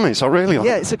like the Brummies. I really like.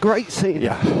 Yeah, it's a great scene.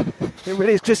 Yeah. It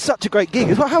really is just such a great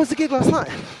gig. How was the gig last night?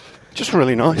 Just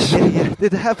really nice. Yeah.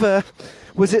 Did they have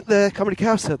was it the Comedy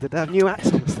Carousel? Did they have new acts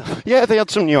and stuff? Yeah, they had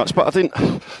some new acts, but I didn't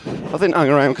hang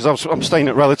around because I'm staying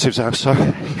at relatives' house. So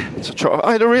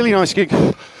I had a really nice gig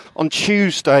on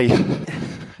Tuesday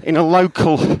in a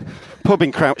local pub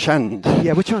in Crouch End.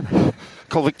 Yeah, which one?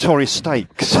 Called Victoria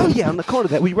Steaks. Oh yeah, on the corner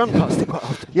there. We run past it quite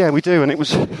often. Yeah, we do, and it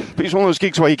was one of those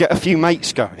gigs where you get a few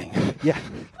mates going. Yeah.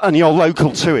 And you're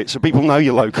local to it, so people know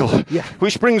you're local. Yeah.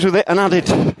 Which brings with it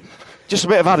just a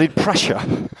bit of added pressure.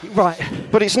 Right.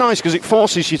 But it's nice because it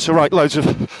forces you to write loads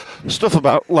of stuff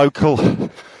about local.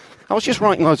 I was just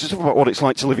writing loads of stuff about what it's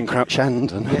like to live in Crouch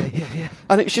End, and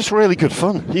and it's just really good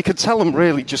fun. You could tell them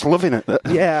really just loving it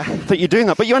that you're doing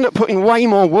that, but you end up putting way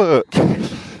more work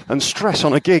and stress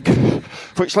on a gig,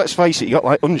 for which, let's face it, you got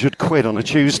like £100 on a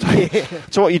Tuesday. Yeah.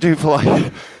 So what you do for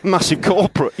like massive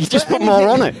corporate, you just put more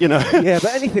on it, you know. Yeah,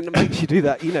 but anything that makes you do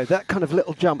that, you know, that kind of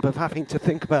little jump of having to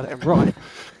think about it and write.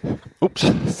 Oops.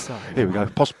 Sorry. Here we go.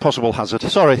 Possible hazard.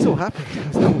 Sorry. It's all happening.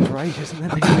 It's all for ages, and then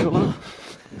they all are.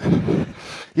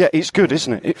 Yeah, it's good,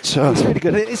 isn't it? It's really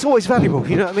good. It's always valuable,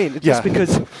 you know what I mean? Just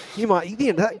because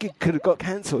that gig could have got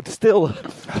cancelled. Still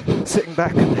sitting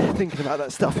back and thinking about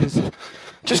that stuff is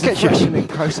just a freshening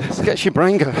process. Gets your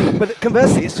brain going. But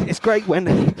conversely, it's great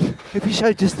if you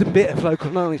show just a bit of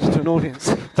local knowledge to an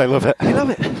audience. They love it. They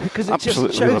love it because it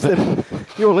Absolutely just shows them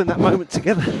you're all in that moment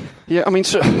together. Yeah, I mean,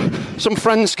 some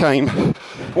friends came,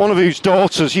 one of whose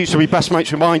daughters used to be best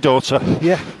mates with my daughter.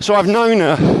 Yeah. So I've known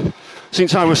her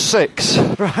since I was 6.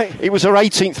 Right. It was her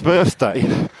 18th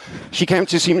birthday. She came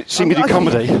to see me do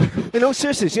comedy. In all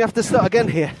seriousness, you have to start again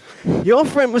here. Your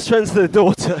friend was friends with the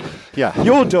daughter. Yeah.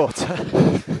 Your daughter.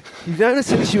 You've known her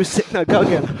since she was 6. No, go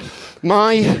again.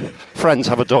 My friends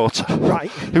have a daughter.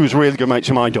 Right. Who was really good mates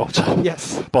with my daughter.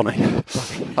 Yes. Bonnie.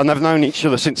 And they've known each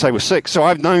other since they were 6. So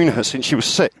I've known her since she was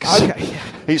 6. Okay.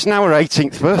 It's now her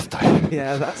 18th birthday.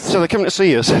 Yeah, so they're coming to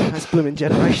see us. That's blooming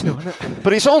generational, isn't it?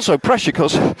 But it's also pressure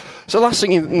because the last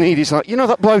thing you need is like, you know,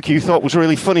 that bloke you thought was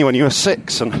really funny when you were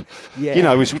 6 and, you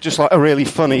know, was just like a really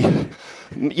funny,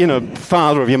 you know,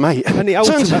 father of your mate. And the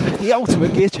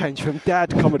ultimate gear change from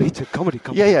dad comedy to comedy.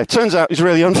 Yeah, it turns out he's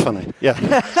really unfunny. Yeah.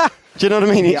 Do you know what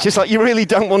I mean? It's just like you really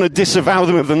don't want to disavow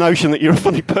them of the notion that you're a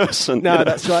funny person. No, you know?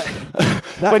 That's right.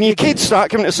 When your kids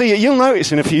start coming to see you, you'll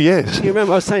notice in a few years. You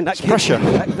remember I was saying that pressure.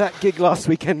 That gig last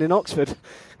weekend in Oxford,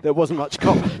 there wasn't much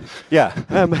cop. Yeah.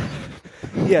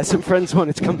 Yeah, some friends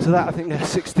wanted to come to that. I think they're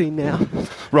 16 now.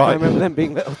 Right. I remember them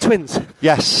being little twins.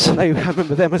 Yes. I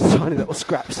remember them as tiny little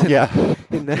scraps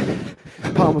in the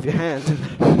palm of your hand.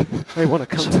 And they want to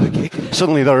come to the gig.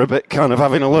 Suddenly they're a bit kind of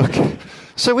having a look.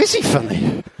 So is he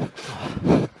funny?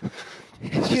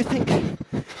 Do you think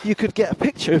you could get a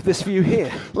picture of this view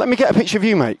here? Let me get a picture of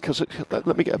you, mate.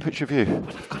 Let me get a picture of you.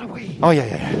 But I've got a wee. Oh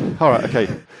yeah. All right, okay.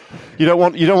 You don't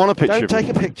want a picture? Don't take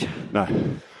a picture. No.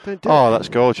 Don't do it. That's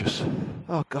gorgeous.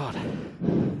 Oh God.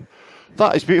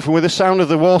 That is beautiful with the sound of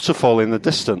the waterfall in the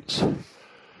distance. I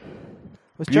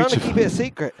was trying to keep it a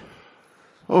secret.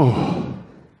 Oh,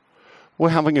 we're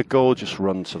having a gorgeous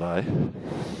run today.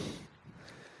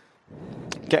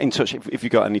 Get in touch if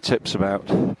you've got any tips about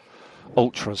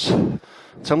ultras.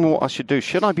 Tell me what I should do.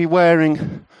 Should I be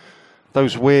wearing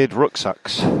those weird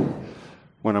rucksacks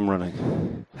when I'm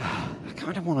running? I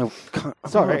kind of want to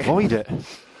avoid it.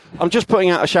 I'm just putting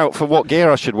out a shout for what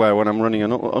gear I should wear when I'm running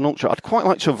an ultra. I'd quite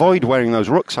like to avoid wearing those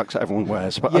rucksacks that everyone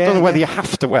wears, but I don't know whether you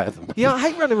have to wear them. Yeah, I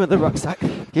hate running with a rucksack.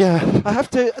 Yeah. I have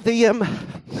to...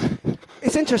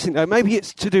 It's interesting, though. Maybe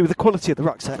it's to do with the quality of the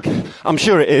rucksack. I'm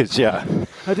sure it is, yeah.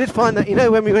 I did find that,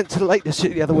 when we went to the Lake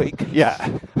District the other week... Yeah.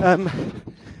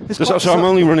 So I'm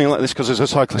only running like this because there's a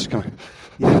cyclist coming.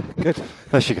 Yeah, good.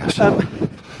 There she goes.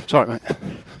 Sorry, mate.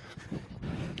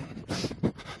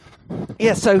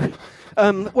 Yeah, so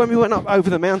when we went up over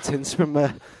the mountains from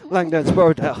Langdon to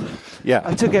Borrowdale,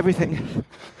 I took everything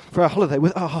for our holiday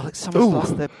with... someone's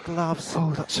lost their gloves.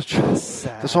 Oh, that's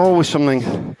sad. There's always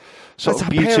something sort That's of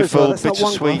a pair as beautiful, well. That's not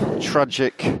one bittersweet, glove.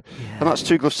 tragic. And that's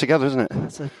 2 gloves together, isn't it?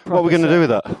 That's a What are we going to do with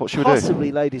that? What should we do?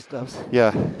 Possibly ladies' gloves. Yeah,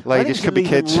 I think ladies, you could be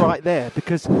leave them kids. right there,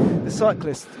 because the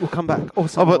cyclist will come back. Or Oh,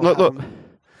 someone but will look. have them.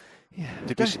 Yeah.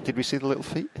 Did we see the little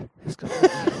feet? It's got-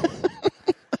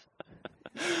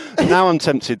 Now I'm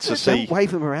tempted to Don't see.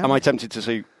 wave them around. Am I tempted to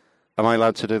see? Am I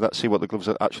allowed to do that? See what the gloves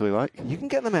are actually like? You can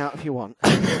get them out if you want.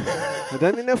 I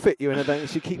don't think they'll fit you, and I don't think you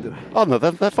should keep them. Oh no,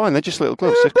 they're fine. They're just little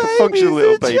gloves. They're They're functional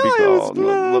little babies, baby they're gloves. child's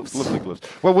gloves. Lovely gloves.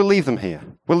 Well, we'll leave them here.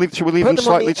 Should we leave Put them them on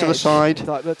slightly to the edge, side?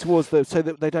 like towards the, so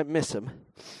that they don't miss them,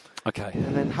 Okay.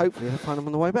 and then hopefully they'll find them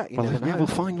on the way back. You never know. We'll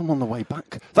find them on the way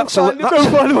back. They'll find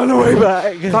them on the way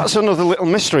back. That's another little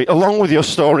mystery, along with your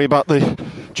story about the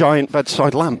giant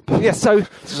bedside lamp. Yeah, so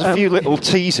There's a few little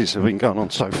teases have been going on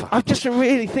so far. I've just been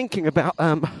really thinking about.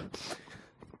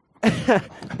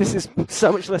 This is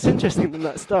so much less interesting than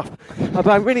that stuff. But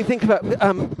I'm really thinking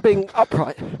about being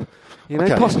upright. You know,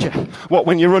 Okay. posture. What,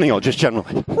 when you're running or just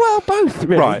generally? Well, both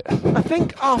really. Right. I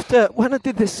think after when I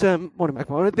did this, walk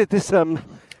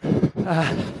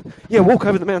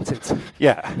over the mountains.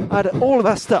 Yeah. I had all of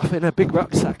that stuff in a big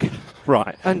rucksack,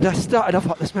 Right. and I started off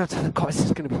up this mountain. And God, this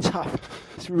is going to be tough.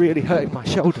 It's really hurting my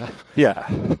shoulder, Yeah.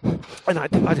 and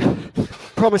I'd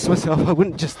promised myself I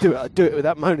wouldn't just do it. I'd do it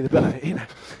without moaning about it, you know.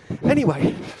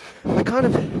 Anyway, I kind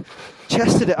of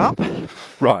chested it up.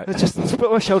 Right. I just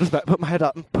put my shoulders back, put my head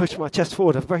up, and pushed my chest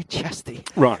forward. I'm very chesty.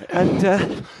 Right. And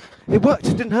it worked.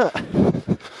 It didn't hurt.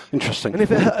 Interesting. And if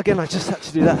it hurt again, I just had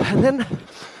to do that. And then a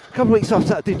couple of weeks after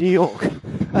that, I did New York.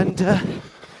 And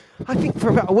I think for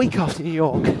about a week after New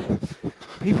York,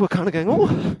 people were kind of going,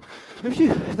 oh,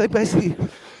 they basically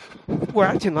were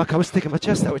acting like I was sticking my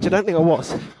chest out, which I don't think I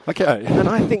was. Okay. And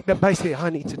I think that basically I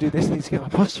need to do this, need to get my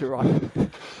posture right,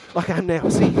 like I am now.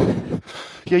 See?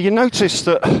 Yeah, you notice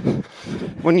that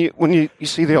when you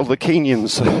see the older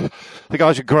Kenyans, the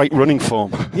guys with great running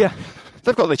form, Yeah,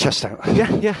 they've got their chest out.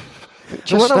 yeah. And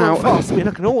Just when I out. run fast, I mean,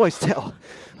 I can always tell.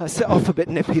 I set off a bit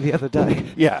nippy the other day.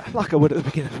 Yeah. Like I would at the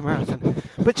beginning of a marathon.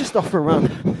 But just off for a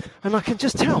run. And I can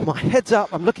just tell my head's up.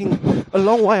 I'm looking a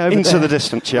long way over Into there. the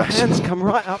distance, yes. My hands come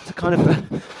right up to kind of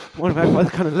the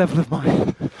kind of level of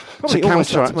my, probably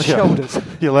almost up to my shoulders.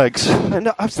 your legs. And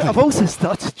I've also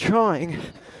started trying,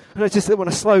 and I just when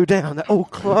I slow down, that all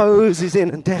closes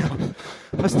in and down.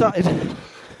 I started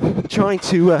trying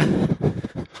to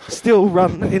still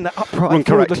run in the upright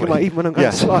forward-looking way, even when I'm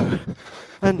going slow.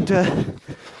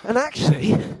 And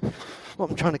actually, what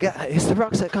I'm trying to get at is the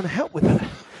rucksack kind of help with that.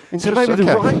 So maybe the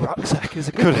right rucksack is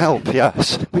a good Could thing. help,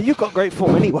 yes. But you've got great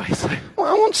form anyway, so Well,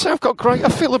 I won't say I've got great. I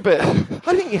feel a bit. I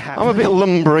think you have. I'm a bit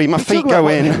lumbery. My You feet talk about go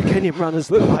what in. the Kenyan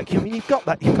runners look like. I mean, you've got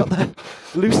that. You've got the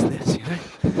looseness, you know,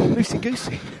 loosey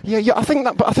goosey. Yeah. I think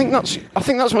that's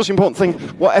the most important thing.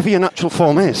 Whatever your natural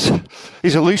form is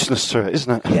a looseness to it,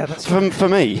 isn't it? Yeah, that's for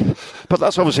me. But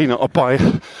that's obviously not a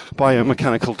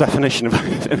biomechanical definition of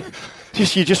anything.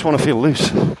 You just want to feel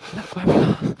loose. Look where we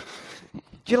are.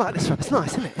 Do you like this run? It's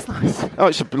nice, isn't it? It's nice. Oh,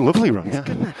 it's a lovely run. It's Yeah,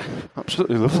 good, isn't it?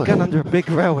 absolutely lovely. Going under a big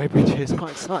railway bridge here is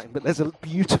quite exciting, but there's a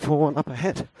beautiful one up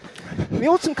ahead. The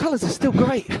autumn colours are still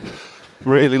great.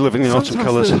 Really living the autumn Sometimes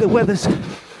colours. the weather's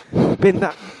been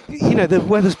that, you know, the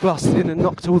weather's blasted in and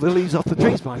knocked all the leaves off the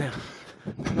trees by now.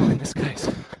 Not in this case.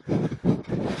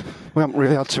 We haven't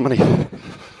really had too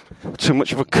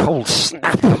much of a cold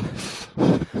snap.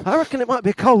 I reckon it might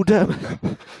be a cold.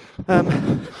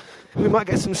 We might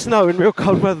get some snow and real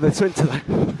cold weather this winter,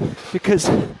 though, because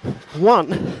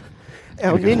one,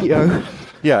 El Nino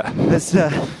Yeah,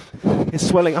 is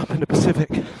swelling up in the Pacific.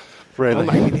 really.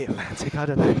 Or maybe the Atlantic, I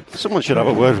don't know. Someone should have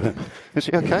a word with him. Is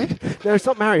he okay? No, it's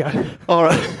not Mario. All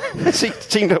right. Is he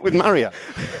teamed up with Mario?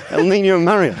 El Nino and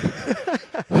Mario.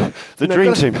 The No,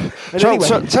 dream but- team.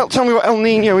 and Tell me what El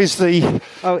Nino is.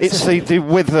 It's the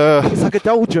weather. It's like a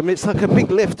doldrum. It's like a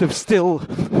big lift of still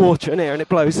water and air, and it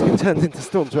blows. It turns into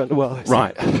storms around the world. It's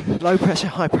Right. Low pressure,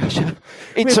 high pressure.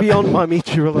 It's We're beyond my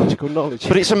meteorological knowledge.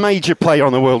 But it's a major player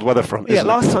on the world weather front. yeah, Isn't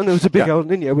last it? time there was a big Yeah. El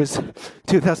Nino was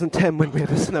 2010 when we had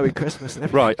a snowy Christmas and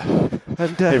everything. Right.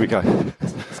 And Here we go.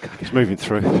 Let's go again. It's moving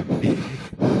through.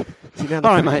 See, now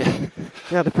All right, mate.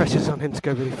 Now the pressure's on him to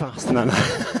go really fast. No.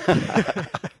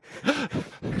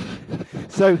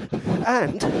 So,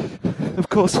 and of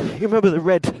course, you remember the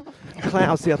red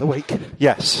clouds the other week?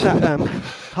 Yes. That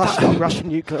hushed up Russian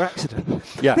nuclear accident.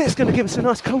 Yeah. It's going to give us a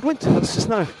nice cold winter. Lots of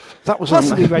snow. That was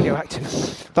possibly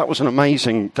radioactive. That was an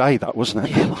amazing day, that wasn't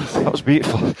it? Yeah, it was. That was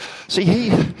beautiful. See,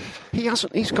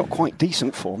 he's got quite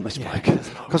decent form, this bloke,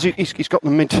 because he's got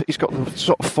the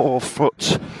sort of 4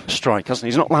 foot strike, hasn't he?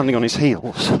 He's not landing on his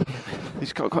heels.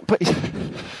 He's got quite, but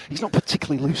he's not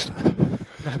particularly loose though.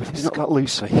 No, but He's not that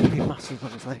loosey. Big muscles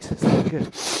on his legs. It's really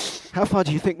good. How far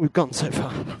do you think we've gone so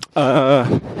far?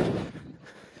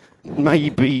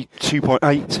 Maybe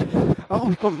 2.8. Oh,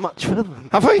 we've gone much further than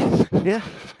that. Have we? Yeah.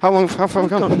 How far have we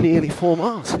gone? Gone nearly 4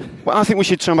 miles. Well, I think we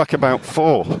should turn back about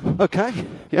 4. Okay.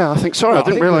 Yeah, I think. Sorry, I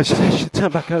didn't realise. We should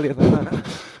turn back earlier than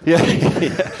that. Yeah.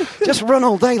 Just run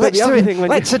all day. Let's do it.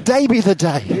 Let today be the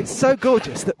day. It's so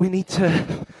gorgeous that we need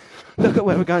to look at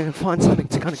where we're going and find something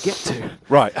to kind of get to.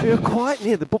 Right. We're quite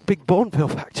near the big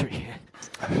Bourneville factory here.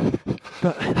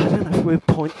 But I don't know if we're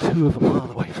 0.2 of a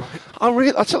mile away from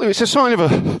it. I tell you, it's a sign of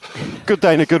a good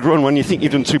day and a good run when you think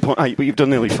you've done 2.8, but you've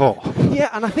done nearly 4. Yeah,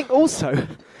 and I think also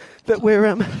that we're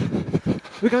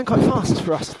going quite fast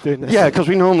for us doing this. Yeah, because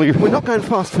we're not going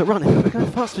fast for running, we're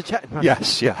going fast for chatting. Right?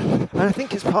 Yes, yeah. And I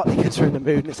think it's partly because we're in the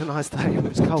mood and it's a nice day and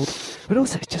it's cold, but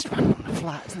also it's just running on the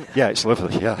flat, isn't it? Yeah, it's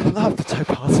lovely, yeah. I love the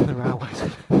towpaths and the railways.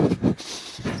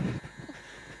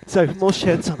 So, more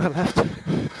sheds on the left.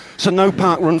 So no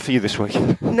park run for you this week?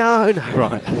 No.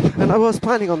 Right. And I was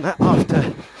planning on that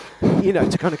after,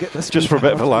 to kind of get this. Just for a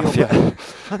bit of a laugh, yeah.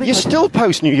 You're still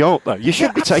post-New York, though. You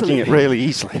should be taking it really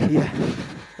easily. Yeah.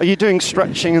 Are you doing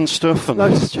stretching and stuff?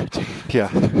 Loads of stretching. Yeah.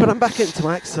 But I'm back into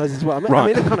my exercise as well. I'm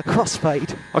in a kind of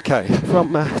crossfade. Okay.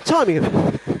 From timing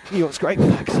of New York's great for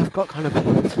that because I've got kind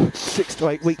of 6 to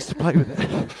 8 weeks to play with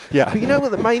it. Yeah. But you know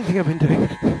what the main thing I've been doing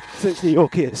since New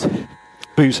York is?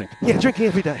 Boozing. Yeah, drinking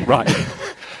every day. Right.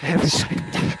 Every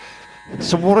day.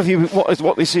 So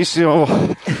what this is your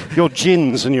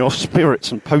gins and your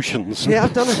spirits and potions. Yeah,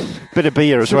 I've done a bit of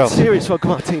beer as well. Serious vodka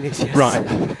martinis, yes. Right.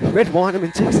 Red wine, I'm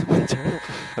into some winter.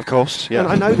 Of course, yeah. And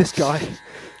I know this guy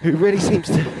who really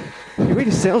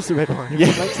sells the red wine. He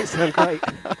makes it sound great.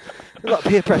 A lot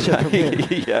of peer pressure from him.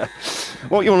 Yeah.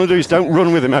 What you want to do is don't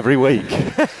run with him every week.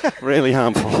 Really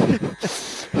harmful.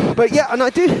 But yeah, and I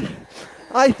do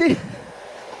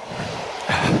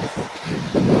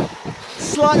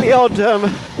slightly odd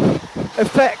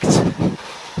effect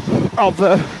of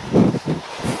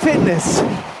fitness.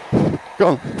 Go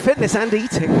on. Fitness and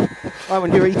eating. Like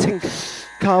when you're eating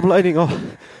carb loading or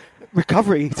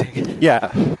recovery eating. Yeah.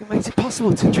 It makes it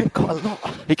possible to drink quite a lot.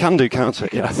 He can do, can't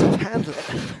it? Yeah. Handle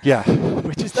it. Yeah.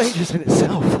 Which is dangerous in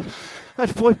itself. I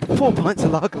had 4 pints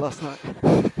of lager last night.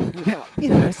 Yeah,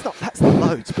 that's not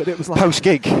loads, but it was like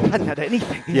post-gig. I hadn't had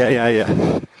anything.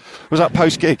 Yeah. Was that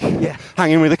post-gig? Yeah.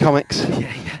 Hanging with the comics?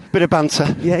 Yeah. Bit of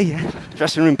banter? Yeah.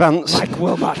 Dressing room bants? Mike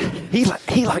Wilmot.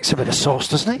 He likes a bit of sauce,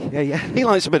 doesn't he? Yeah. He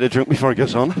likes a bit of drink before he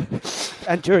goes on.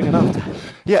 And during and after.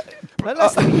 Yeah. But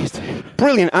that's what he used to.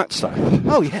 Brilliant act, though.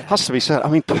 Oh, yeah. Has to be said. I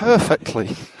mean, perfect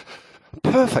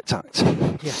act.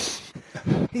 Yeah.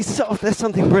 He's there's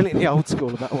something brilliantly old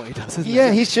school about what he does, isn't Yeah,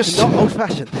 there? he's just... Not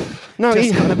old-fashioned. No,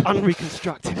 just kind of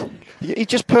unreconstructed. He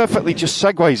just perfectly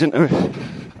segues into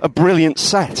a brilliant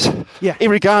set. Yeah.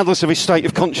 Irregardless of his state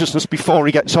of consciousness before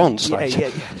he gets on stage. Yeah.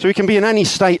 So he can be in any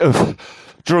state of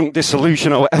drunk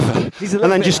disillusion or whatever,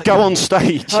 and then just go on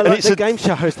stage. I and like it's the game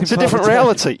show hosting. It's a different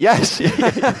reality. Yes.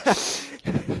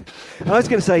 I was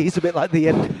going to say he's a bit like the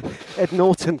Ed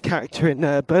Norton character in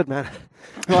Birdman,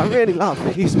 who I really love.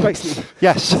 He's basically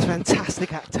a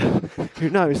fantastic actor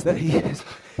who knows that he's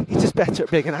just better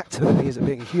at being an actor than he is at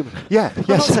being a human. Yeah, I'm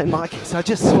not saying Mike is. I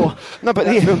just saw that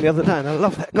film the other day and I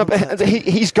love that. No, but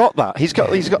he's got that. He's got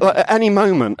that at any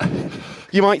moment.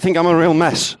 You might think I'm a real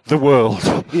mess, the world.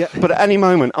 Yeah. But at any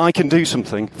moment, I can do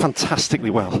something fantastically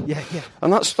well. Yeah.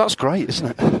 And that's great,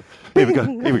 isn't it? Here we go.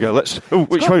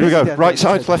 Which way do we go? Right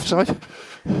side, left side?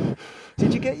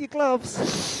 Did you get your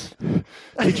gloves?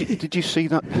 Did you see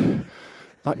that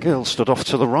girl stood off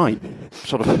to the right,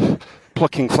 sort of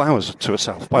plucking flowers to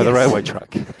herself by the railway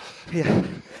track? Yeah.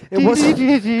 It was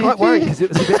quite worrying because it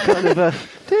was a bit kind of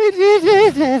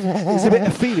it was a bit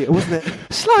Ophelia, wasn't it?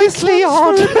 Slightly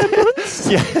odd.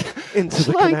 Yeah. Into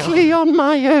Slightly the on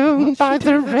my own by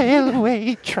the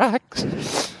railway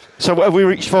tracks. So what have we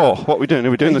reached for? What are we doing?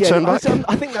 Are we doing the turn back?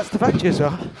 I think that's the factory as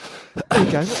well. There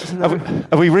we go.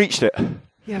 Have we reached it?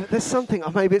 Yeah, but there's something.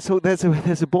 Maybe it's all, there's a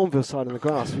Bourneville sign in the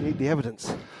grass. We need the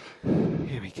evidence.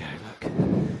 Here we go. Look,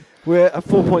 we're at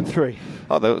 4.3.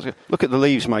 Oh, look at the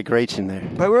leaves migrating there.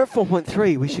 But we're at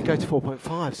 4.3. We should go to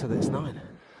 4.5 so that it's 9.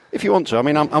 If you want to. I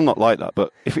mean, I'm not like that,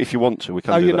 but if you want to, we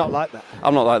can do that. Oh, you're not like that?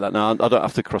 I'm not like that, no. I don't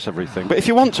have to cross everything. But if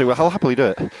you want to, I'll happily do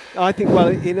it. I think, well,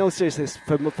 in all seriousness,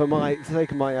 for the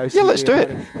sake of my OCD... Yeah, let's do it.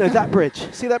 No, that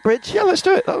bridge. See that bridge? Yeah, let's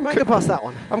do it. Might go past that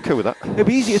one. I'm cool with that. It'll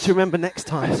be easier to remember next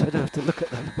time, so I don't have to look at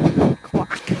them.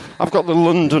 Quack. I've got the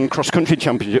London Cross-Country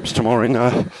Championships tomorrow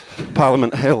in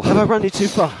Parliament Hill. Have I run you too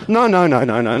far? No.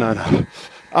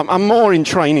 I'm more in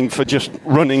training for just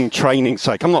running training's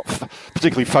sake. I'm not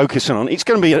particularly focusing on it. It's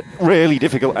going to be really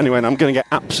difficult anyway, and I'm going to get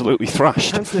absolutely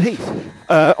thrashed. Hampstead Heath?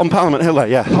 On Parliament Hill there,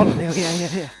 yeah. Parliament Hill,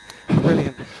 yeah.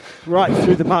 Brilliant. Right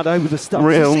through the mud, over the stuff.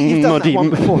 Real You've done muddy. that one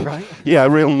before, right? Yeah,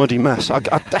 real muddy mess. I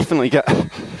definitely get...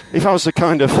 If I was the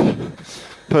kind of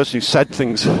person who said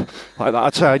things like that,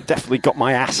 I'd say I definitely got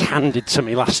my ass handed to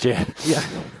me last year. Yeah.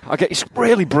 It's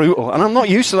really brutal, and I'm not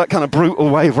used to that kind of brutal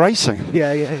way of racing.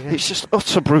 Yeah. It's just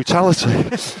utter brutality.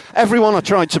 Everyone I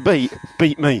tried to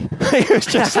beat me. It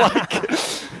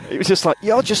was just like,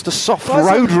 you're just a soft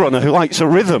road runner who likes a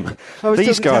rhythm.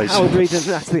 These guys. To Howard Reid and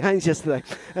Natalie Haynes yesterday,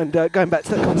 and going back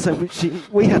to that conversation which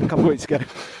we had a couple of weeks ago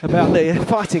about the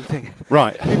fighting thing.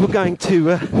 Right. People going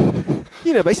to,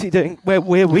 basically doing where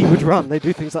we would run. They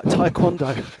do things like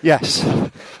taekwondo. Yes.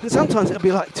 And sometimes it'll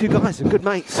be like two guys who are good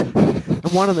mates,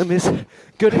 and one of them is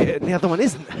good at it and the other one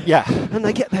isn't. Yeah. And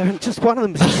they get there and just one of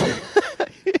them just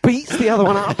beats the other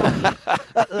one up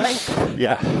at length.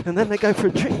 Yeah. And then they go for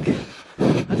a drink.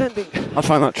 I don't think... I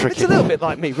find that tricky. It's a little bit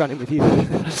like me running with you.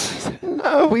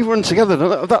 No, we run together.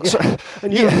 That's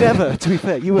and you would never, to be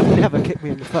fair, you would never kick me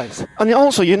in the face. And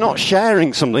also, you're not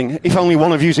sharing something if only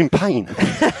one of you's in pain. Do you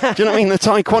know what I mean? The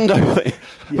taekwondo thing.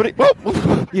 Yeah.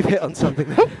 But You've hit on something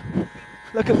there.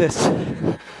 Look at this.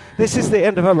 This is the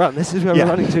end of our run. This is where we're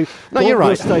running to. No, you're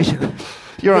right. Station.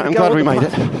 You're right. I'm glad we made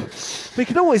it. We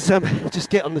can always just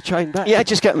get on the train back. Yeah,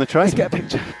 just get on the train. Let's get a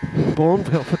picture.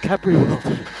 Bourneville for Cadbury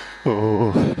World.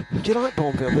 Oh. Do you like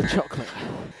Bourneville, the chocolate?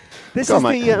 This Go is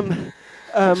on, the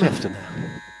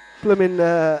blooming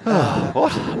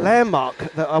what? landmark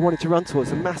that I wanted to run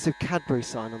towards. A massive Cadbury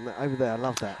sign on over there. I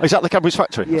love that. Is that the Cadbury's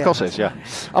factory? Yeah. Of course it is, yeah.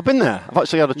 I've been there. I've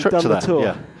actually had a trip You've to done there. the tour.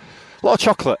 Yeah. A lot of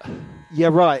chocolate. Yeah,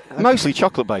 right. Okay. Mostly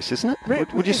chocolate based, isn't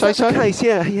it? Would you say so? The case?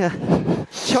 Yeah.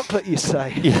 Chocolate, you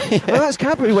say? Yeah. Well, that's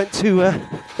Cadbury went to.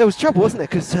 There was trouble, wasn't there?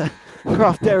 Because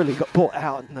Kraft Dairy got bought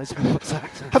out, and those people got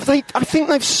sacked. Have they? I think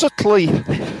they've subtly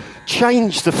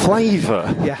changed the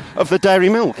flavour of the dairy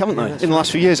milk, haven't they, in the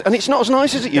last few years? And it's not as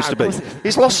nice as it used to be.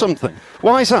 It's lost something.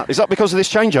 Why is that? Is that because of this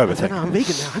changeover thing? No, I'm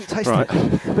vegan now. I haven't tasted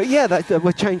it. But yeah,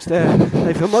 they've changed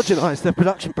they've homogenised their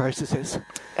production processes.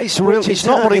 It's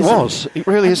not what it was. It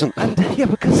really isn't. And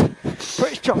because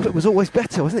British chocolate was always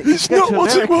better, wasn't it? It's not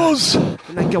what it was.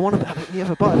 And they go on about it, and you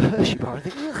ever buy a Hershey bar and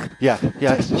think, ugh, yeah.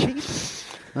 tastes cheap.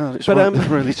 No, it's but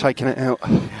really taking it out.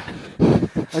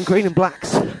 And Green and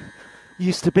Blacks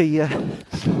used to be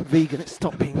vegan. It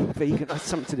stopped being vegan. It has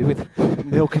something to do with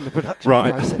milk in the production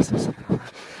process or something like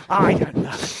that. I don't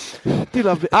know. Do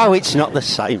love it. Oh, it's not the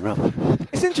same, Rob.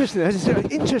 It's interesting. There's an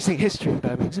interesting history in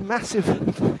Birmingham. It's a massive,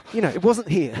 it wasn't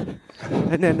here,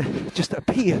 and then just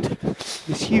appeared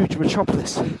this huge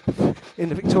metropolis in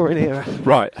the Victorian era.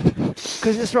 Right.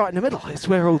 Because it's right in the middle. It's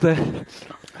where all the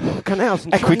canals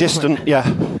and equidistant,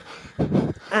 yeah.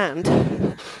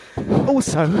 And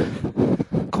also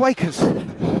Quakers.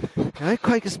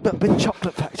 Quakers built a big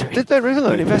chocolate factory. Did they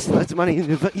really? And invested loads of money in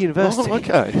the university. Oh,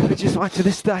 okay. Which is why to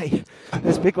this day,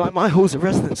 there's big, like my halls of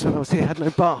residence when I was here had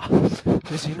no bar.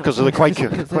 Because of the Quakers.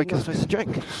 Because they're not supposed to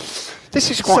drink. This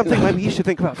is quite something maybe you should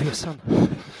think about for your son.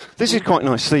 This is quite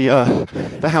nice.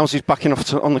 The houses backing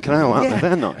off on the canal, aren't they?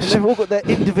 They're nice. And they've all got their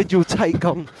individual take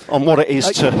on what it is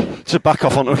to back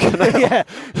off onto a canal. Yeah.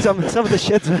 Some of the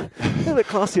sheds are a little bit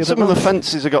classier. Some of the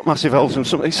fences have got massive holes and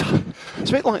some. It's a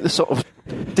bit like the sort of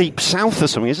deep south or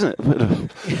something, isn't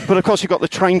it? But of course you've got the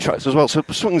train tracks as well, so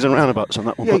swings and roundabouts on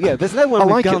that one. Yeah. There's no one I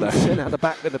with like guns it sitting out the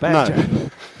back with the badger.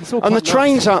 No. And the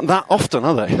trains aren't that often,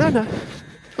 are they? No.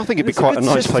 I think it'd be quite a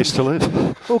nice place to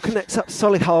live. All connects up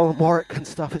Solihull and Warwick and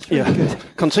stuff. It's really good.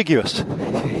 Contiguous.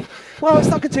 Well, it's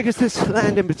not contiguous. There's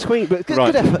land in between, but good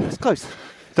effort. It's close.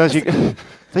 There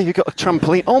you've got a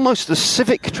trampoline, almost a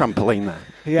civic trampoline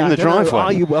there in the driveway.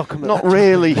 Are you welcome? Not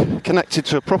really connected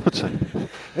to a property. And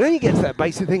then you get to that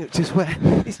basic thing, which is where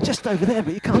it's just over there,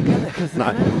 but you can't get there because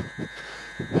no.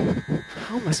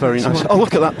 Very nice. Oh,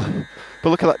 look at that! But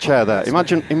look at that chair there.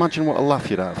 Imagine what a laugh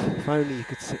you'd have. If only you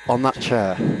could sit on that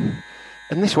chair.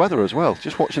 In this weather as well,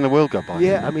 just watching the world go by.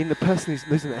 Yeah, I mean, the person who's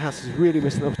losing their house is really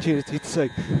missing an opportunity to say,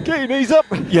 get your knees up!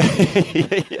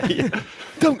 Yeah.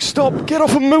 Don't stop, get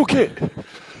off and milk it!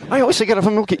 I always say get off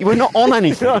and milk it. We're not on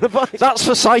anything. That's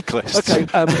for cyclists. Okay,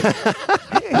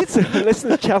 it's a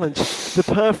listener challenge. The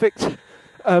perfect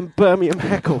Birmingham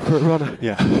heckle for a runner.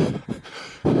 Yeah.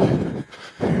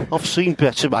 I've seen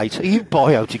better, mate. Are you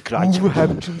biodegrade?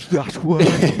 Wolverhampton's that word.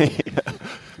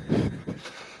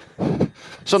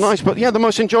 So nice, but the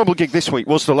most enjoyable gig this week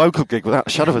was the local gig, without a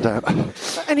shadow of a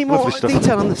doubt. Any more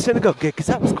detail on the synagogue gig? Because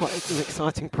that was quite an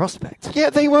exciting prospect. Yeah,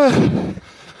 they were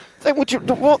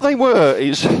What they were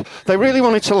is they really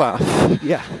wanted to laugh.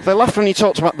 Yeah. They laughed when you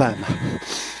talked about them.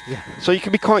 Yeah. So you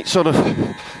can be quite sort of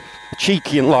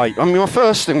cheeky and light. I mean, my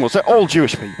first thing was they're all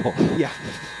Jewish people. Yeah.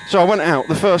 So I went out,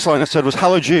 the first line I said was,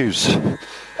 "Hello, Jews."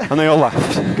 And they all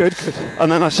laughed. Good.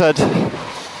 And then I said,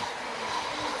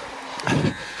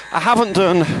 I haven't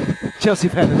done... Chelsea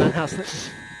fan in that house.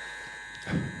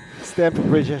 Stamford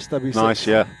Bridge, SW6. Nice,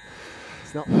 yeah.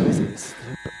 It's not that, is it? It's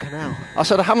the canal. I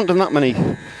said I haven't done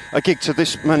a gig to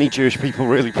this many Jewish people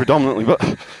really predominantly, but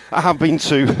I have been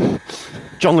to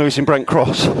John Lewis in Brent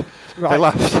Cross. Right. They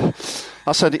laughed.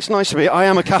 I said, it's nice to be... I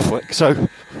am a Catholic, so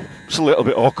it's a little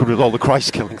bit awkward with all the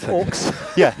Christ-killing thing.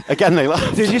 Orcs. Yeah, again they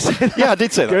laughed. Did you say that? Yeah, I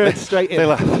did say that. Good, straight in. They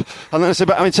laughed. And then I said,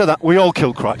 but having said that, we all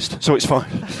killed Christ, so it's fine.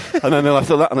 And then they laughed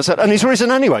at that, and I said, and he's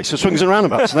risen anyway, so swings and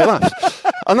roundabouts, and they laughed.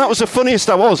 And that was the funniest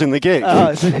I was in the gig.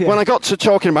 Yeah. When I got to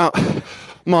talking about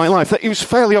my life, that it was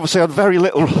fairly obviously had very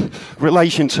little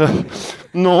relation to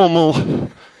normal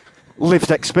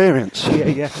lived experience.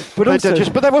 Yeah. But also,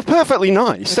 but they were perfectly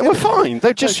nice. They were fine.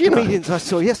 They're just, comedians I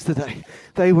saw yesterday,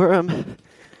 they were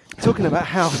talking about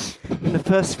how in the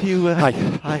first few in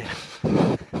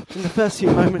the first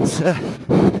few moments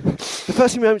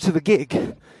of the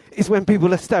gig is when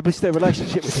people establish their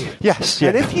relationship with you. Yes, yeah.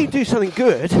 And if you do something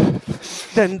good,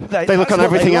 then they look on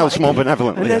everything else more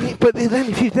benevolently. And then, but then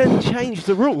if you then change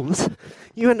the rules,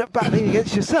 you end up battling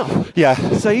against yourself. Yeah.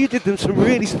 So you did them some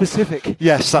really specific.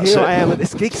 Yes, that's Here it. I am at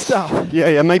this gig stuff.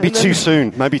 Yeah. Maybe too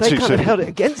soon. They kind of held it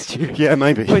against you. Yeah,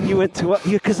 maybe. When you went to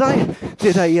because I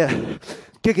did a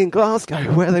gig in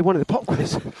Glasgow where they wanted a pop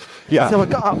quiz. Yeah. So I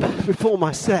got up before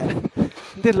my set and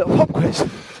did a little pop quiz.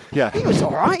 Yeah. It was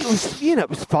all right. It was, it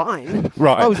was fine.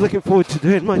 Right. I was looking forward to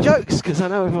doing my jokes because I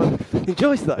know everyone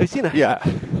enjoys those, Yeah.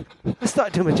 I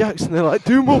started doing my jokes and they're like,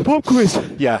 do more pop quiz.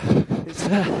 Yeah. It's,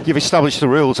 You've established the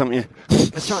rules, haven't you?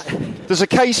 that's right. There's a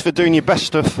case for doing your best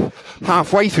stuff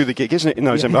halfway through the gig, isn't it, in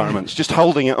those environments? Just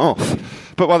holding it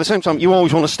off. But by the same time, you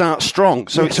always want to start strong,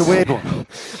 so it's a weird one.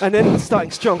 And then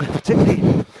starting strong,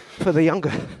 particularly for the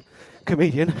younger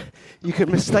comedian, you could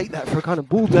mistake that for a kind of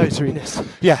bulldozeriness.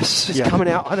 Yes. Just coming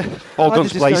out, All either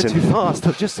guns just going blazing. too fast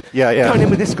or just Yeah. going in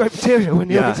with this great material when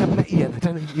the Yeah. others haven't met you yet. They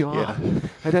don't know who you are. Yeah.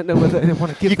 I don't know whether they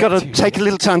want to give You've got that to to you. take a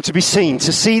little time to be seen,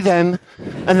 to see them,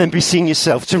 and then be seen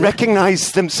yourself, to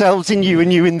recognise themselves in you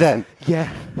and you in them. Yeah.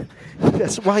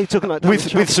 That's why you're talking like Donald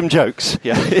Trump. With some jokes.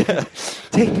 Yeah.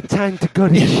 Take your time to go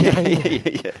to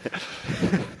shame. Yeah.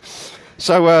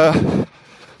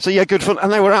 So yeah, good fun,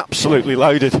 and they were absolutely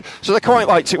loaded. So they quite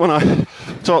liked it when I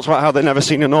talked about how they'd never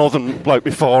seen a northern bloke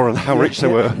before and how rich they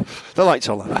were. They liked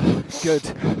all that. Good.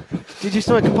 Did you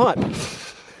smoke a pipe?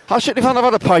 If I'd have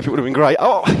had a pipe, it would have been great.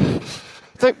 Oh,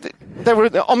 they were.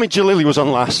 Omid Jalili was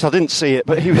on last. I didn't see it,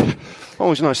 but he was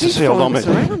always nice to see old Omid.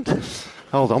 Around.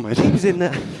 Old Omid. He was in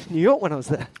New York when I was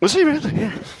there. Was he really?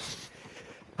 Yeah.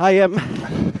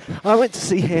 I went to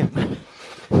see him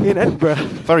in Edinburgh.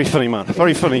 Very funny man.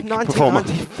 Very funny performer.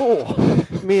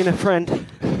 1994, me and a friend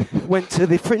went to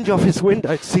the Fringe office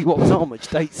window to see what was on, which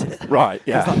dates it. Right,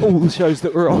 yeah. It's like all the shows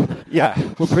that were on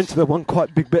were printed on one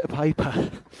quite big bit of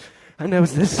paper. And there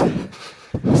was this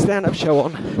stand-up show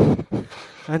on,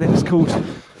 and it was called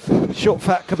Short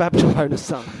Fat Kebab Shop Owner's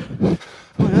Son.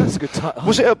 Oh, that's a good title.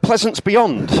 Was it at Pleasance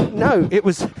Beyond? No, it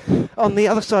was on the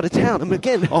other side of town. And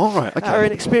again, right, okay. our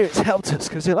inexperience helped us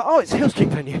because they're like, it's a Hill Street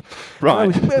venue. Right.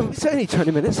 It's only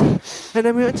 20 minutes. And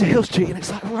then we went to Hill Street and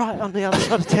it's like right on the other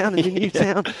side of town in the new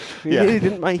town. We really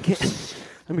didn't make it.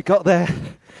 And we got there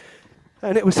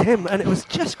and it was him and it was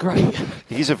just great.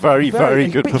 He's a very, very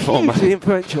good performer. Hugely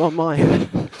influential on my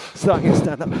starting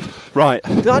stand-up. Right.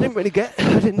 I didn't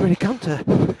really come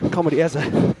to comedy as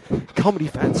a comedy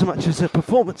fan so much as a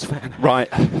performance fan. Right.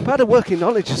 But I had a working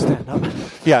knowledge of stand-up.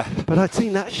 Yeah. But I'd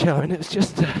seen that show and it was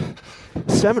just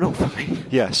seminal for me.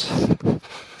 Yes.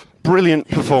 Brilliant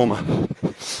performer.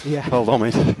 Yeah. Old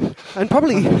Omid. And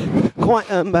probably quite,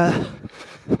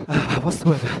 what's the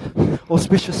word?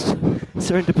 Auspicious,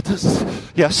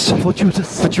 serendipitous. Yes.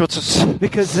 Fortuitous. Fortuitous.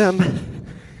 Because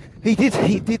he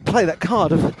did play that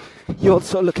card of you're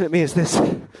sort of looking at me as this,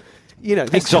 this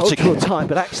exotic cultural type,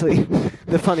 but actually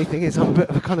the funny thing is I'm a bit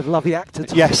of a kind of lovey actor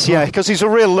type. Yes, yeah, because he's a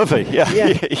real lovey. Yeah.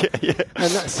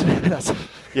 And that's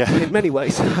in many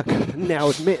ways I can now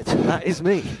admit that is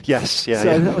me. Yes, yeah.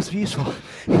 So that was useful.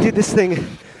 He did this thing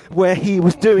where he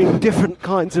was doing different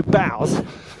kinds of bows.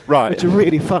 Right. which are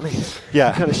really funny.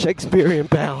 Yeah. Kind of Shakespearean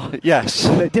bow. Yes.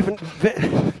 And they're different,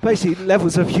 basically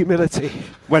levels of humility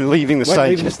When leaving the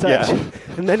stage. Yeah.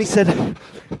 And then he said,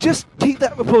 just keep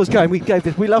that applause going. We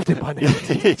loved him by now.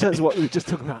 In terms of what we were just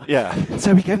talking about. Yeah.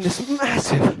 So we gave him this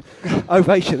massive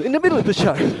ovation in the middle of the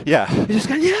show. Yeah. He's just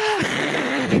going,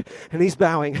 yeah! And he's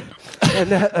bowing.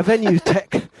 And a venue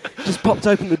tech just popped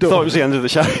open the door. Thought it was the end of the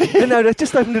show. No, they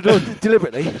just opened the door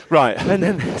deliberately. Right. And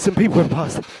then some people went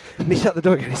past. And he shut the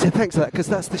door again. He said, thanks for that, because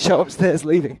that's the show upstairs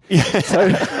leaving. Yeah.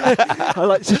 So I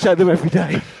like to show them every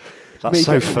day. That's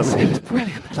so funny. It's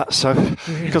brilliant. That's so...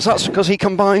 Because he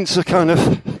combines the kind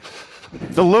of...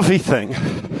 the lovey thing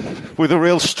with a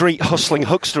real street hustling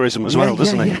hucksterism as well,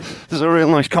 doesn't he? Yeah. There's a real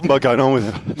nice combo going on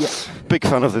with him. Yeah. Big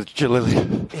fan of the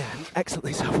Jalili. Yeah,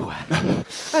 excellently self-aware.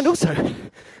 And also,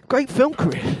 great film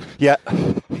career. Yeah.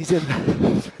 He's in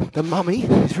The Mummy.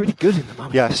 He's really good in The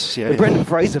Mummy. Yes, yeah. The Brendan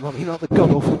Fraser Mummy, not the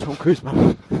god-awful Tom Cruise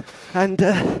Mummy.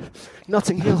 And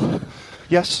Notting Hill.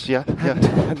 Yes, yeah, yeah.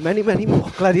 And many, many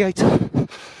more. Gladiator.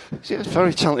 Yeah, it's a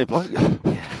very talented bloke.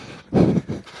 Yeah.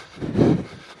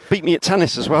 Beat me at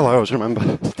tennis as well, I always remember.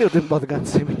 Still didn't bother going to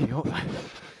see him in New York, though.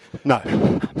 No.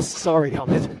 I'm sorry,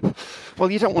 Ahmed.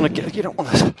 Well, you're not going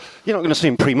to see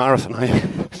him pre-marathon, are you?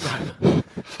 No.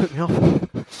 Put me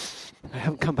off. I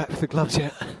haven't come back with the gloves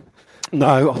yet.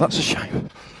 No, that's a shame.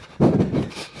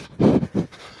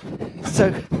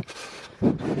 So,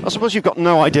 I suppose you've got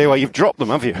no idea where you've dropped them,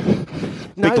 have you?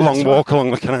 No, Big long that's walk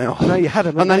along the canal. No, you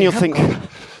hadn't. And then you'll think,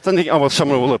 oh well,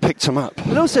 someone will have picked them up.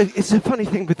 And also, it's a funny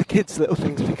thing with the kids' little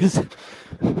things, because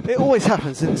it always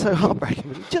happens, and it's so heartbreaking,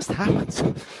 but it just happens.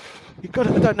 You've got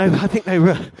to, I don't know, I think they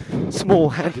were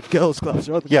small-handed girls' gloves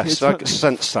rather than kids. Yes, I could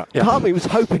sense that. Yeah. Part of me was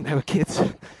hoping they were kids,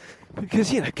 because,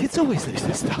 kids always lose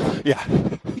their stuff. Yeah.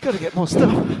 You've got to get more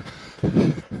stuff.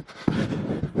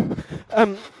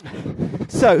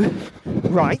 So,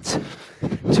 right,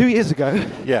 2 years ago,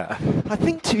 Yeah. I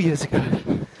think 2 years ago,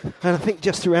 and I think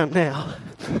just around now,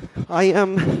 I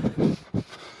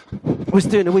was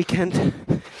doing a weekend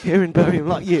here in Birmingham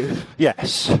like you.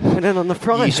 Yes. And then on the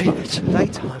Friday, Yes,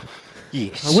 daytime,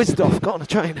 Yes. I whizzed off, got on a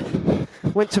train,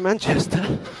 went to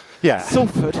Manchester, Yeah.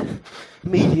 Salford,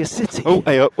 Media City. Oh,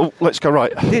 hey, let's go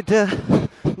right. Did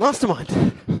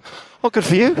Mastermind. Oh, good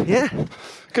for you. Yeah.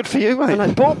 Good for you, mate. And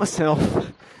I bought myself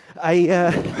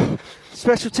a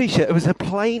special T-shirt. It was a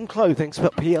plain clothing,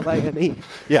 spelled Plane,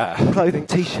 Yeah. clothing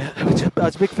T-shirt, which I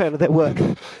was a big fan of their work.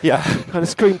 Yeah. Kind of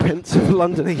screen prints of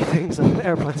London-y things and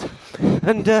airplanes.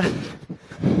 And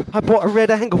I bought a Red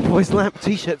Angle Boys Lamp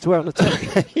T-shirt to wear on the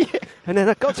telly. Yeah. And then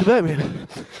I got to Birmingham,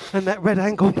 and that Red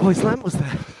Angle Boys Lamp was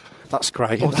there. That's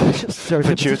great. Auspicious,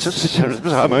 Fortuitous,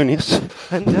 harmonious.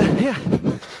 And yeah,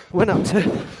 went up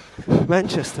to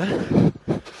Manchester,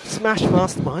 smashed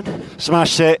Mastermind,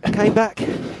 Smashed it. came back.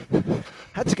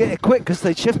 Had to get it quick because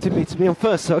they'd shifted me to be on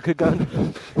first, so I could go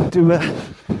and do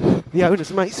the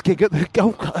owner's mate's gig at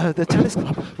the tennis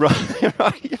club. Right,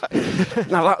 right. Yeah.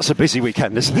 Now that's a busy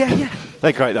weekend, isn't it? Yeah, yeah.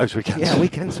 They're great, those weekends. Yeah,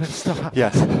 weekends when stuff happens.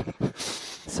 Yeah.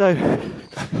 So,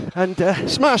 and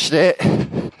Smashed it.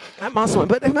 at Mastermind,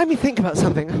 but it made me think about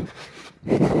something.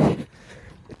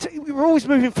 We're always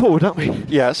moving forward, aren't we?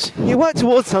 Yes. You work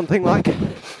towards something like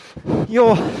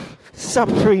your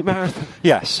sub-3 marathon.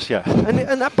 Yes, yeah.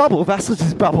 And that bubble,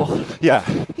 Vassils' bubble, Yeah.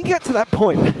 you get to that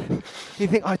point, you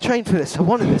think, I trained for this, I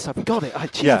wanted this, I've got it, I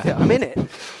achieved Yeah. it, I'm in it.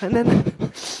 And then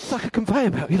it's like a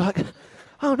conveyor belt. You're like,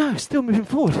 oh no, still moving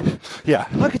forward. Yeah.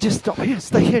 I could just stop here,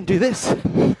 stay here and do this.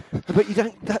 But you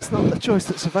don't, that's not the choice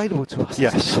that's available to us.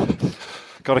 Yes.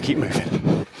 Got to keep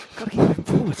moving. Got to keep moving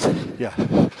forward. Yeah.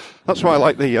 That's why I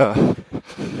like the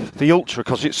ultra,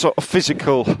 because it's sort of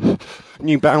physical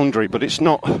new boundary, but it's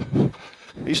not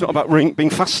about being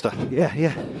faster. Yeah,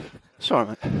 yeah. Sorry,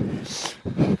 mate.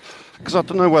 Because I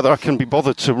don't know whether I can be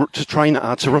bothered to train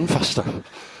hard to run faster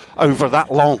over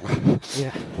that long.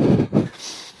 Yeah.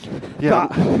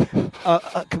 Yeah.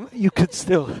 But you could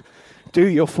still do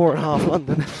your 4.5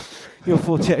 London, your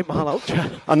 48-mile ultra,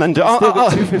 and then do. still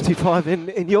get 2:55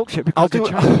 in Yorkshire.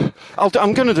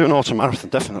 I'm going to do an autumn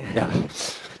marathon, definitely. Yeah,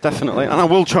 definitely, and I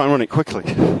will try and run it quickly.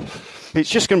 It's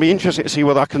just going to be interesting to see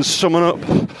whether I can summon up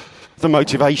the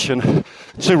motivation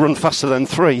to run faster than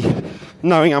 3,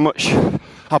 knowing how much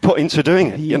I put into doing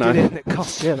it. You know, did it and it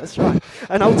cost. Yeah, that's right.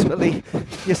 And ultimately,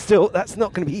 that's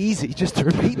not going to be easy just to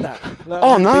repeat that.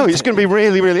 Oh no, it's going to be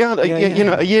really, really hard. Yeah, You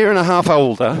know, a year and a half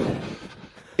older.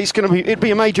 It'd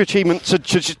be a major achievement to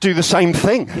just do the same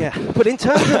thing. Yeah, but in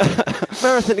terms of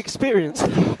marathon experience,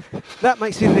 that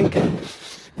makes you think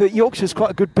that Yorkshire's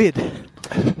quite a good bid.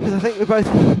 Because I think we're both...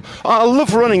 I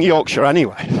love running Yorkshire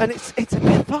anyway. And it's a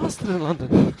bit faster than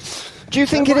London. Do you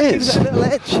think That it might give is? that little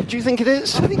edge. Do you think it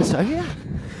is? I think so, yeah.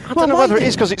 I don't know whether it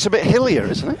is because it's a bit hillier,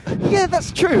 isn't it? Yeah,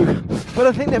 that's true. But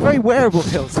I think they're very wearable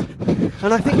hills.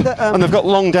 And I think that... And they've got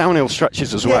long downhill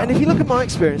stretches as yeah, well. and if you look at my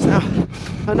experience now,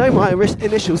 I know my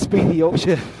initial Speedy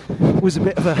Yorkshire was a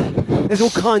bit of a... There's all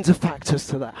kinds of factors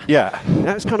to that. Yeah.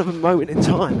 Now it's kind of a moment in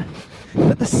time.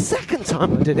 But the second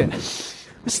time I did it was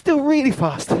still really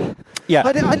fast. Yeah.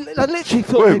 I literally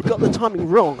thought they'd got the timing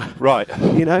wrong. Right.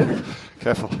 You know?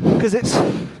 Careful. Because it's,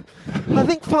 I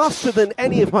think, faster than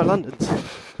any of my Londons.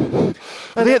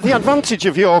 The advantage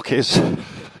of York is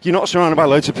you're not surrounded by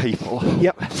loads of people.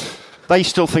 Yep. They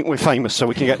still think we're famous, so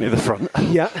we can get near the front.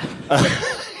 Yeah.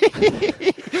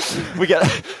 We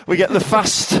get the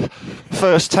fast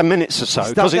first 10 minutes or so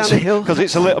Start down the hill. because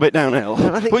it's a little bit downhill,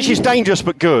 And I think which is dangerous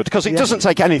but good because it Yeah. doesn't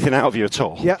take anything out of you at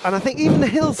all. Yeah, and I think even the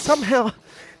hills somehow,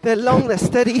 they're long, they're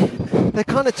steady, they're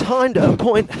kind of timed at a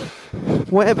point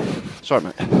where Sorry,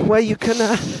 mate. you can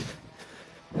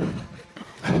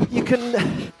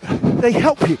they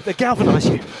help you, they galvanise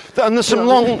you. And there's some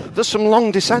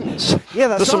long descents. Yeah,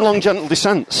 that's there's some right. long gentle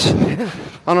descents, and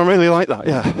I really like that.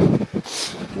 Yeah.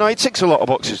 No, it ticks a lot of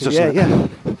boxes, doesn't it?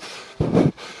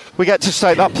 Yeah. We get to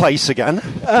stay at that place again.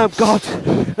 God,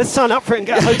 let's sign up for it and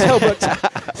get a hotel booked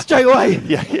straight away.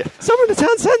 Yeah. Somewhere in the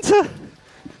town centre.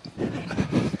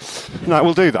 No,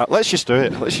 we'll do that. Let's just do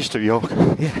it. Let's just do York.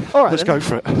 Yeah. All right. Let's then. go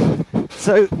for it.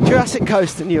 So Jurassic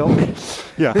Coast in New York.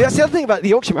 Yeah. But that's the other thing about the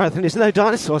Yorkshire Marathon is no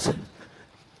dinosaurs.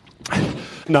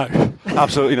 No,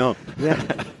 absolutely not. Yeah.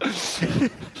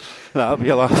 That'll be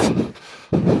a laugh.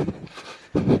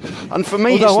 And for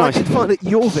me, Although I it's did nice. find that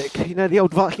Jorvik, you know, the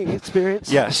old Viking experience.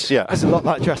 Yes, yeah. It's a lot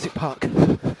like Jurassic Park.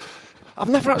 I've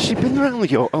never actually been around the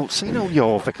York. Oh, seen old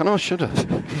Jorvik. I know I should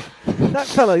have. That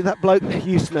fellow, that bloke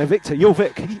you used to know, Victor,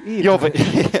 Jorvik.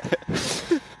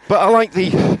 Jorvik. But I like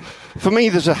for me,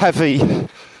 there's a heavy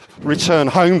return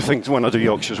home thing when I do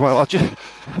Yorkshire as well.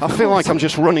 I feel like I'm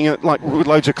just running it like with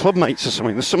loads of club mates or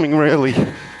something. There's something really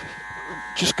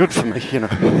just good for me, you know.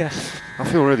 Yeah. I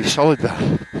feel really solid there.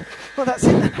 Well, that's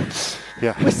it then.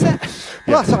 Yeah. We're set.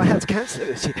 Plus, I had to cancel it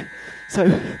this year.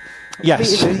 So,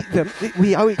 Yes.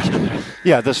 we owe each other.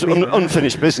 Yeah, there's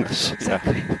unfinished business.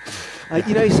 Exactly.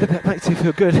 You know, you said that makes you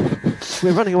feel good.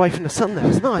 We're running away from the sun there.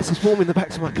 It's nice. It's warm in the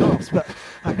backs of my calves, but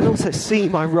I can also see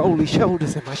my rolly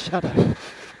shoulders in my shadow.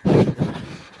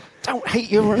 Don't hate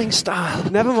your running style.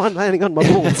 Never mind landing on my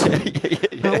balls.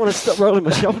 I want to stop rolling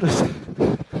my shoulders.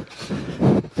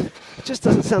 It just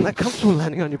doesn't sound that comfortable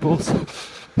landing on your balls.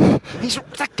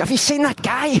 Have you seen that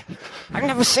guy? I've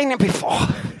never seen him before.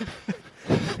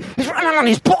 He's running on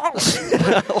his balls.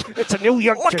 It's a New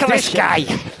York Look at this guy.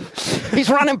 He's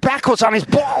running backwards on his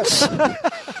balls.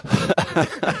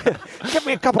 Give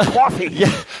me a cup of coffee.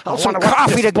 Yeah, I'll some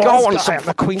coffee to go on some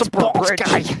the Queensborough balls Bridge.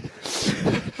 guy.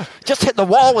 Just hit the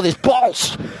wall with his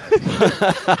balls.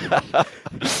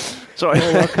 Sorry.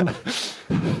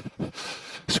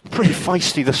 It's pretty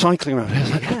feisty, the cycling road,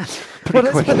 isn't it? Yeah. Pretty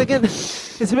quick. But again,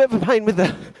 it's a bit of a pain with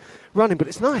the running, but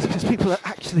it's nice because people are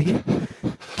actually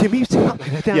commuting up there.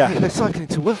 They're down here, they're cycling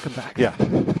to work and back. Yeah.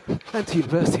 And to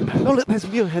university. Oh, look, there's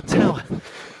Muirhead Tower.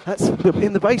 That's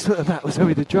in the basement of that was where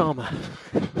we did drama.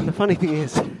 And the funny thing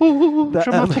is, that,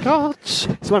 Dramatic arts.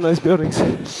 it's one of those buildings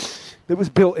that was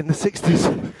built in the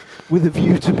 60s with a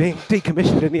view to being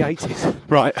decommissioned in the 80s.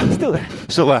 Right. Still there.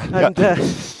 Still there. And,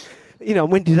 you know,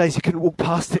 on windy days you couldn't walk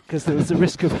past it because there was a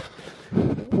risk of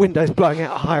windows blowing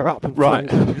out higher up and Right.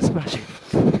 flying down and smashing.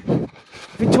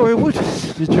 Victoria Wood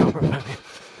did drama about it.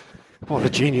 What a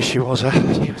genius she was, eh?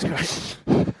 It was great.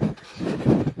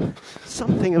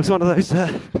 Something, it was one of those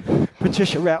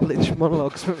Patricia Routledge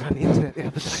monologues from around the internet the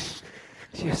other day.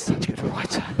 She is such a good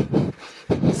writer.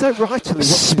 So writerly.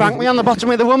 Spank me on the bottom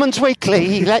with a Woman's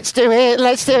Weekly. Let's do it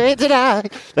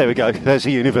tonight. There we go. There's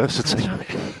a university.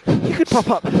 You could pop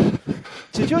up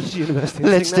to George's University.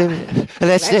 And Let's sing do that. it.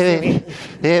 Let's do it.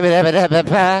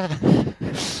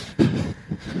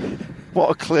 What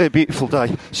a clear, beautiful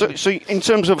day. So in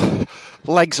terms of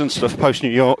legs and stuff post New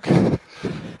York,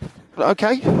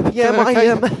 okay? Yeah,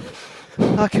 Feeling okay?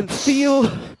 I can feel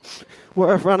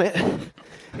where I've run it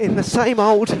in the same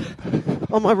old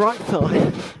on my right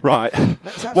thigh. Right.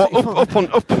 That's What,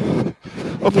 absolutely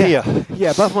up yeah. here?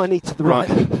 Yeah, above my knee to the right.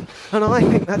 And I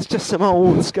think that's just some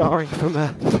old scarring from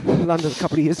London a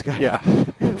couple of years ago. Yeah.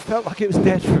 It felt like it was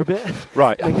dead for a bit.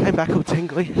 Right. And it came back all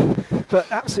tingly. But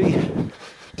absolutely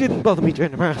didn't bother me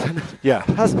during the marathon. Yeah.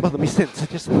 Hasn't bothered me since. So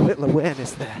just a little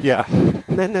awareness there. Yeah. And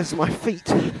then there's my feet.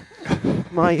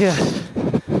 My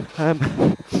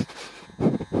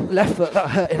left foot that I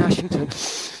hurt in Ashington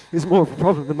is more of a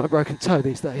problem than my broken toe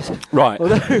these days. Right.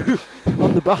 Although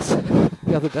on the bus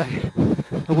the other day,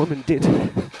 a woman did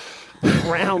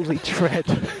roundly tread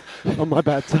on my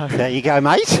bad toe. There you go,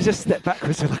 mate. I just stepped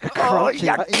backwards with like a crunch.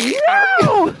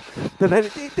 Oh, But then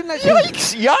it didn't actually...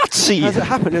 Yikes, Yahtzee! As it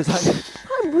happened, it was like,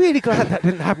 I'm really glad that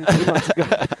didn't happen 2 months ago,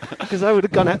 because I would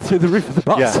have gone out through the roof of the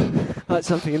bus like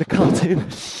something in a cartoon.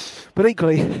 But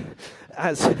equally,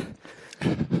 as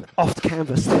off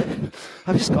canvas,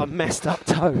 I've just got a messed up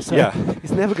toe, so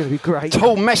it's never going to be great.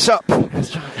 Toe mess up.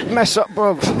 That's right. Mess up,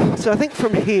 bruv. So I think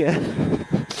from here,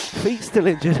 feet still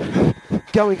injured,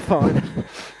 going fine.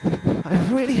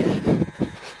 I've really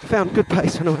found good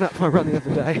pace when I went out for my run the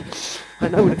other day. I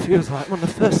know what it feels like. I'm on the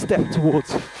first step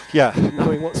towards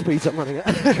knowing what speeds I'm running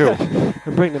at. Cool.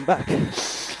 And bring them back.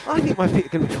 I think my feet are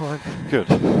going to be fine. Good.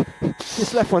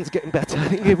 This left one's getting better. I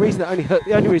think the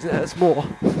only reason it hurts more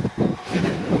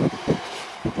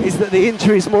is that the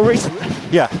injury is more recent.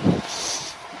 Yeah.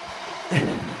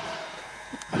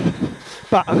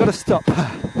 But I've got to stop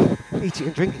eating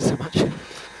and drinking so much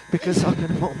because I'm going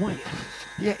to put on weight.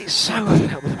 Yeah, it's so... doesn't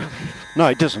help with the running. No,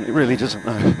 it doesn't. It really doesn't,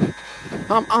 no.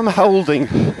 I'm holding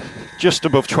just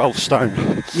above 12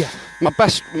 stone. Yeah. My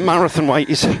best marathon weight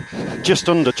is just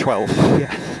under 12.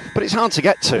 Yeah. But it's hard to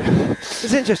get to.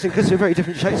 It's interesting because we're very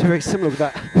different shapes. We're very similar with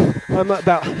that. I'm at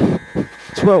about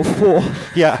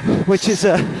 12.4. Yeah. Which is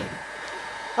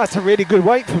that's a really good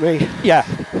weight for me. Yeah.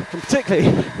 And particularly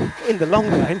in the long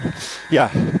game.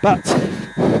 Yeah. But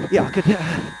yeah, I could.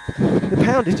 The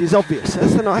poundage is obvious.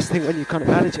 That's the nice thing when you kind of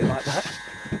manage it like that.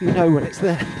 You know when it's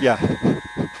there. Yeah.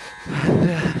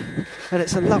 And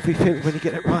it's a lovely feeling when you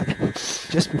get it right.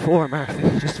 Just before a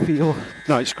marathon, you just feel.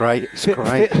 No, it's great. It's fit,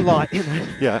 great. Fit and light, you know.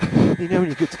 Yeah. You know when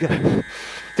you're good to go.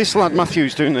 This lad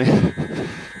Matthew's going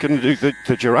to do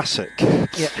the Jurassic.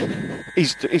 Yeah.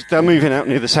 They're moving out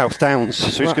near the South Downs,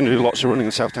 so he's going to do lots of running in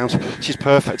the South Downs, which is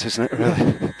perfect, isn't it?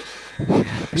 Really. Yeah.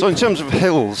 So in terms of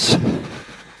hills,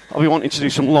 I'll be wanting to do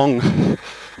some long,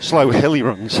 slow hilly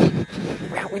runs.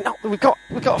 We've got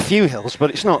a few hills,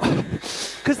 but it's not.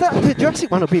 Because the Jurassic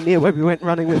one will be near where we went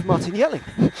running with Martin Yelling.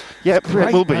 Yeah,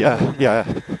 it will be. Yeah.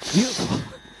 Beautiful.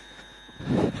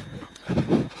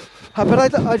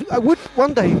 But I would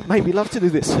one day maybe love to do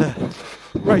this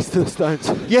race to the stones.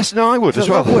 Yes, no, I would as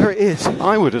well. Where it is.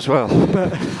 I would as well.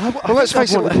 But let's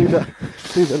face it.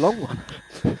 Do the long one.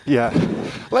 Yeah.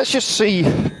 Let's just see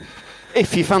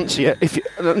if you fancy it.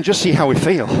 And just see how we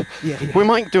feel. Yeah. We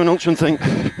might do an ultra and think,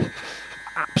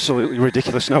 absolutely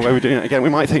ridiculous. No way we're doing it again. We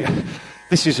might think,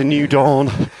 this is a new dawn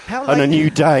and a new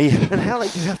day. And how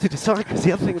late do you have to decide? Because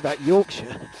the other thing about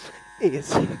Yorkshire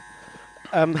is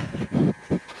I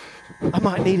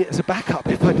might need it as a backup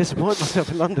if I disappoint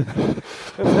myself in London.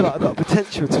 I feel like I've got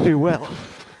potential to do well.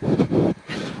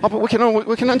 Oh, but we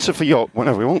can enter for York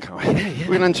whenever we want, can't we? Yeah.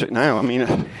 We can enter it now. I mean,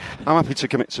 I'm happy to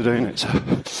commit to doing it. So.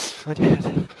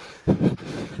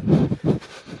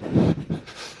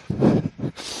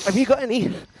 Have you got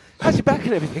any... How's your back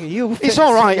and everything? Are you it's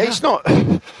all right. It's not...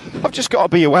 I've just got to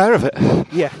be aware of it.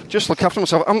 Yeah. Just look after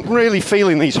myself. I'm really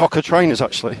feeling these Hoka trainers,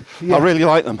 actually. Yeah. I really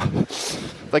like them.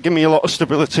 They give me a lot of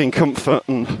stability and comfort,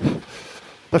 and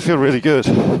they feel really good.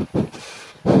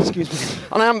 Excuse me.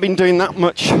 And I haven't been doing that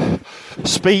much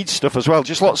speed stuff as well,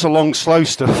 just lots of long, slow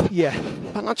stuff. Yeah.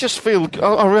 And I just feel...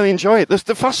 I really enjoy it.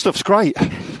 The fast stuff's great.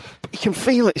 You can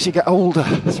feel it as you get older.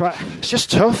 That's right. It's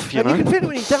just tough, you know. You can feel it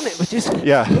when you've done it, which is...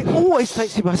 Yeah. It always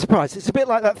takes you by surprise. It's a bit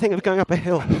like that thing of going up a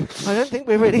hill. I don't think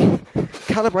we're really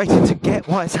calibrated to get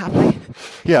why it's happening.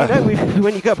 Yeah. You know,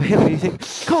 when you go up a hill and you think,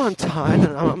 God, I'm tired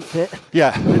and I'm unfit.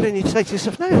 Yeah. And then you say to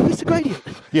yourself, no, it's a gradient.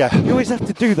 Yeah. You always have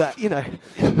to do that, you know.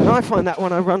 And I find that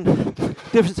when I run, the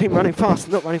difference between running fast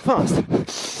and not running fast.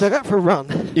 So I go out for a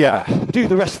run. Yeah. Do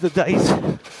the rest of the day's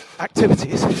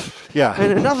activities. Yeah.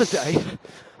 And another day...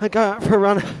 I go out for a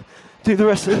run, do the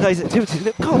rest of the day's activities,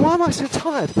 and God, why am I so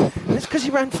tired? And it's because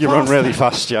you ran fast. You run really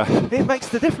fast, yeah. It makes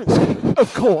the difference,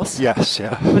 of course. Yes,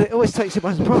 yeah. But it always takes you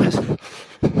by surprise.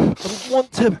 I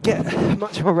want to get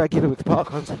much more regular with the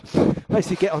park runs.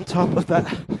 Basically get on top of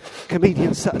that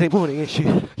comedian Saturday morning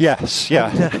issue. Yes,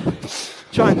 yeah. And,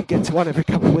 try and get to one every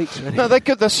couple of weeks, really. No, they're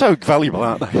good. They're so valuable,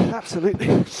 aren't they?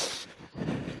 Absolutely.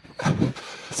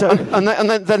 So, and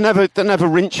they never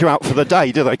rinse you out for the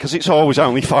day, do they? Because it's always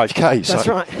only 5k. That's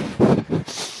right.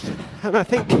 And I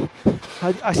think,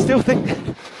 I still think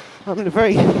I'm in the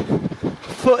very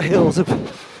foothills of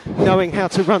knowing how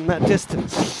to run that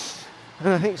distance. And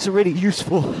I think it's a really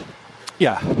useful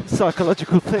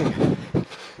psychological thing.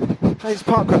 There's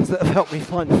park runs that have helped me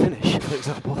find the finish, for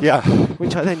example. Yeah.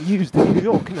 Which I then used in New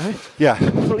York, you know? Yeah.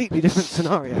 Completely different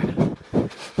scenario.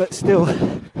 But still,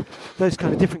 those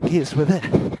kind of different gears were there.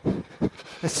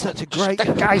 It's such a great...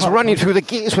 The guy's running through the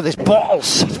gears with his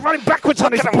balls. He's running backwards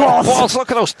on his balls. balls. Look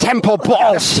at those tempo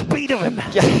balls. Speed of him.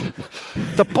 Yeah.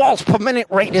 The balls per minute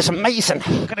rate is amazing.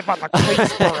 Look at him on the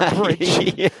Queensborough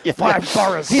Bridge. Yeah. 5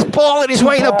 boroughs. He's balling his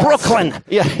way to Brooklyn.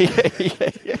 Yeah.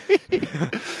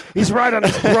 He's right on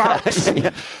his Bronx.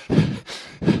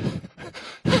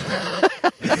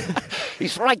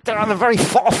 He's right there on the very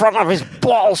forefront of his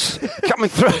balls, coming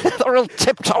through. They're all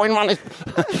tiptoeing on it.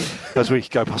 As we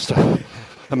go past a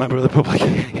member of the public.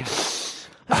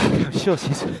 I'm sure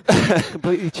she's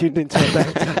completely tuned into her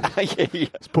bed.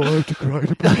 It's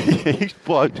biodegradable. He's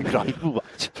biodegradable.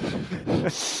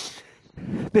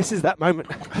 This is that moment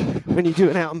when you do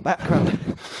an out and back run,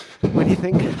 when you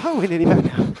think, oh, we're nearly back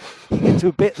now. You get to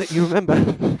a bit that you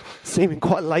remember seeming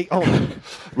quite late on.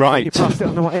 Right. You passed it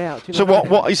on the way out. Do you know So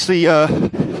what is the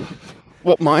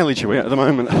what mileage are we at the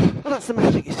moment? Well, that's the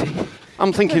magic, you see.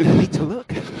 I'm thinking. You need to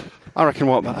look. I reckon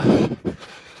we'll be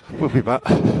about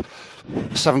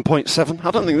 7.7.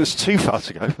 I don't think there's too far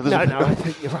to go. No, I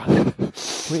think you're right.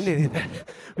 We're nearly there.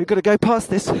 We've got to go past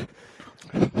this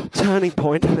turning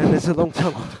point, and then there's a long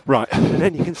tunnel. Right. And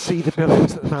then you can see the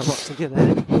buildings at the mailbox, and you're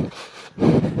there.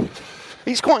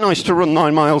 It's quite nice to run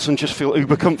 9 miles and just feel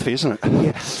uber comfy, isn't it?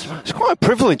 Yeah, that's right. It's quite a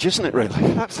privilege, isn't it, really?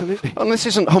 Absolutely. And this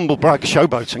isn't humble brag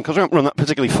showboating, because we haven't run that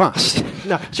particularly fast.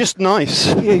 No. Just nice.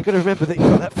 Yeah, you've got to remember that you've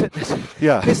got that fitness.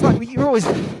 Yeah. It's like you're always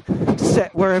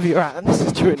set wherever you're at, and this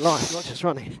is true in life, not just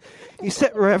running. You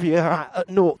set wherever you're at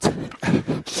naught.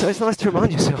 So it's nice to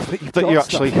remind yourself that you've got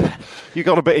you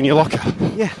got a bit in your locker.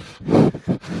 Yeah.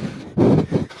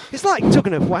 It's like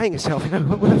talking of weighing yourself, you know,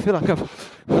 when I feel like I've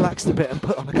relaxed a bit and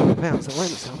put on a couple of pounds and weigh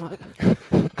myself, like,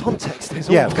 context is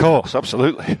all. Yeah, of course,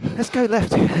 absolutely. Let's go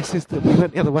left here. We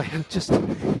went the other way, and just,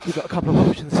 you've got a couple of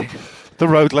options here. The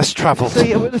road less travelled. So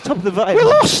yeah, we're at the top of the Vale. We're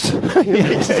lost!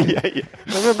 Yeah.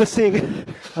 I remember seeing,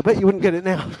 I bet you wouldn't get it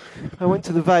now. I went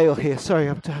to the Vale here. Sorry,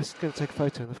 I was going to take a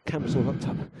photo, and the camera's all locked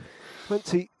up. Went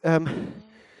to, when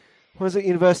I was at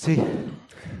university,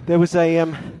 there was a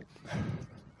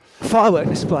firework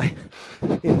display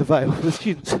in the Vale for the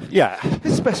students. Yeah.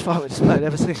 This is the best firework display I've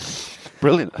ever seen.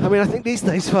 Brilliant. I mean, I think these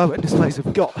days firework displays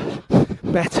have got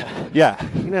better. Yeah.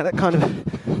 You know, that kind of,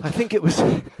 I think it was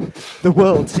the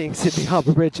world seeing Sydney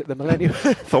Harbour Bridge at the Millennium.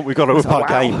 Thought we got to up our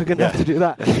game. We're going to have to do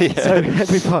that. Yeah. So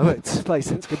every firework display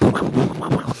since for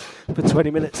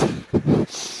 20 minutes.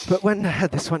 But when I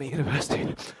had this one at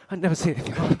university, I'd never seen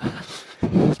anything like that.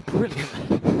 It was brilliant.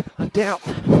 I doubt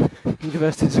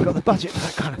universities have got the budget for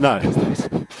that kind of thing these days.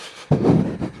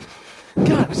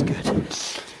 God, it was good.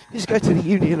 You just go to the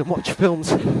Union and watch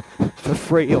films for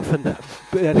free, often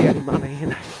barely any money, you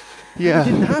know. Yeah.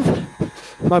 We didn't have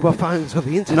mobile phones or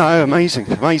the internet. No, amazing.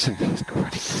 It's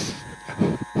great.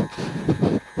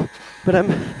 But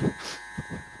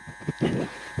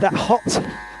that hot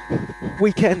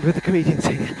weekend with the comedians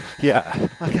here. Yeah.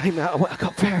 I came out, I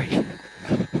got very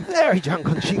drunk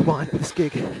on cheap wine at this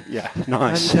gig. Yeah,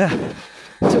 nice. And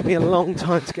it took me a long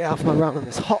time to get out of my run on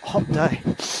this hot day.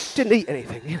 Didn't eat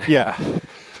anything, you know. Yeah.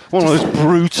 One of those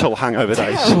brutal hangover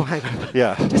days. Terrible hangover.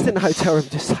 Yeah. Just in the hotel room,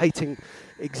 just hating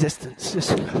existence.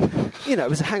 Just, you know, it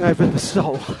was a hangover of the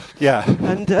soul. Yeah.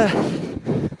 And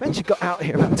eventually got out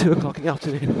here about 2 o'clock in the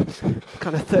afternoon,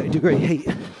 kind of 30-degree heat.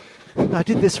 And I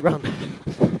did this run.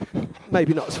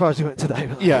 Maybe not as far as we went today,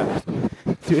 but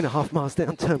 3.5 miles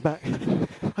down, turned back.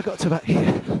 I got to about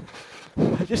here.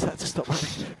 I just had to stop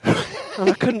running. And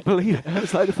I couldn't believe it. It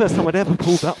was like the first time I'd ever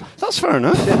pulled up. That's fair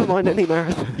enough. Never mind any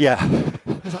marathon. Yeah. I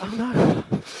was like, oh no,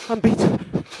 I'm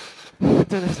beaten. I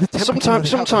don't have the temperature.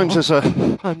 Sometimes there's a...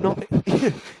 I'm not...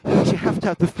 You have to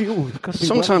have the fuel.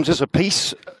 Sometimes there's a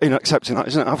peace in accepting that,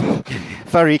 isn't it? I've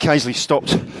very occasionally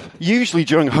stopped, usually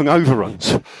during hungover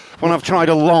runs, when I've tried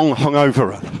a long hungover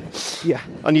run. Yeah.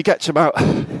 And you get to about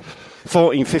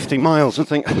 14, 15 miles and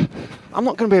think, I'm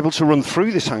not going to be able to run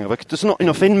through this hangover. There's not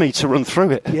enough in me to run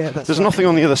through it. Yeah, There's nothing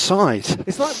on the other side.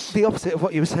 It's like the opposite of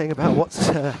what you were saying about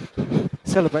what's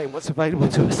celebrating what's available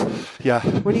to us. Yeah.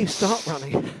 When you start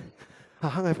running, a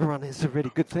hungover run is a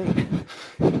really good thing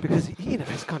because, you know,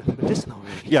 it's kind of medicinal,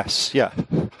 really. Yes, yeah.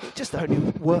 It just only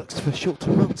works for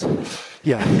shorter runs.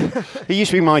 Yeah. It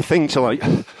used to be my thing to, like,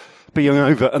 be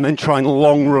hungover and then try and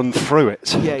long run through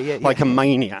it. Yeah. Like a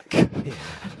maniac. Yeah.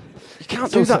 You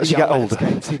can't do that as you get older.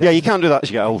 Yeah, you can't do that as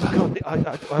you get older.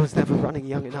 I was never running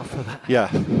young enough for that. Yeah.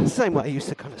 The same way I used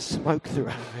to kind of smoke through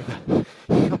a hangover.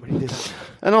 You can't really do that.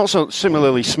 And also,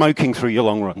 similarly, smoking through your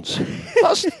long runs.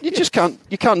 You just can't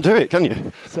do it, can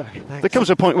you? Sorry, thanks. There comes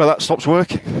a point where that stops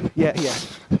working. Yeah.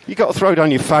 You got to throw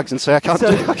down your fags and say, I can't do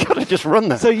it. I got to just run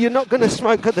there. So you're not going to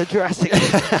smoke at the Jurassic?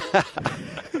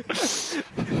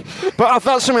 But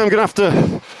that's something I'm going to have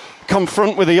to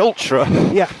confront with the ultra,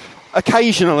 Yeah.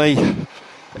 occasionally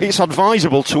it's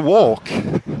advisable to walk.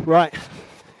 Right.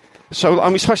 So,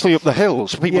 especially up the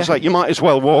hills, people say you might as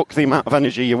well walk the amount of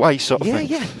energy you waste, sort of thing.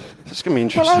 Yeah. It's going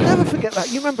to be Well, interesting. I'll never forget that.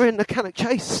 You remember in the Cannock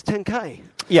Chase 10K?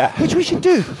 Yeah. Which we should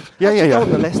do. Yeah. Go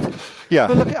on the list. Yeah.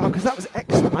 But look it up, because that was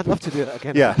excellent. I'd love to do that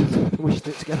again. Yeah. We should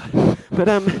do it together. But,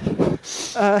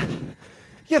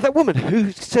 yeah, that woman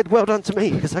who said well done to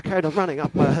me because I carried on running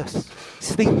up her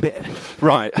steep bit.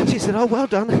 Right. And she said, oh, well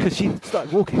done, because she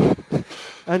started walking.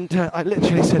 And I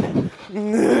literally said, and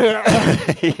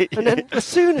then as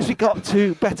soon as we got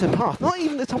to better path, not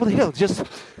even the top of the hill, just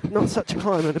not such a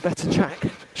climb and a better track.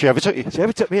 She overtook you? She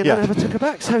overtook me and I never took her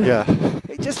back. So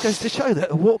it just goes to show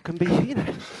that a walk can be,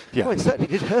 Yeah. well, it certainly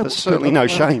did her. There's certainly no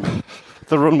shame.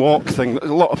 The run-walk thing that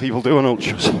a lot of people do on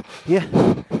ultras. Yeah.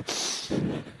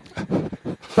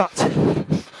 But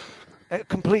at a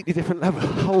completely different level.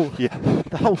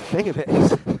 The whole thing of it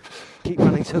is keep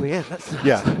running till the end. That's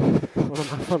one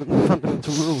of my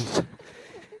fundamental rules.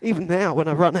 Even now, when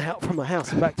I run out from my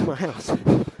house and back to my house,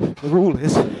 the rule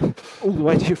is all the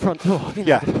way to your front door.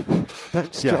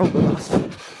 Don't stroll the last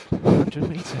 100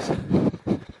 metres.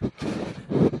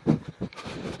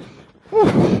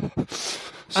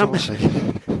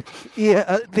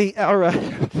 Our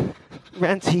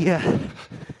ranty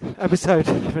episode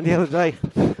from the other day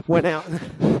went out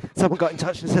and someone got in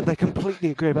touch and said they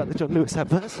completely agree about the John Lewis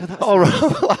advert. So that's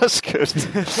right, that's good.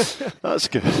 That's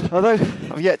good. Although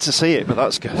I've yet to see it, but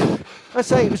that's good. I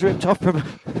say it was ripped off from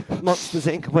Monsters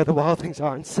Inc. Where the Wild Things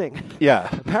Are and Sing. Yeah.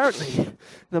 Apparently,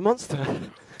 the monster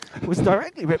was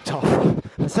directly ripped off.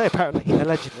 I say apparently,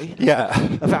 allegedly. Yeah.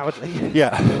 Avowedly.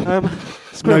 Yeah.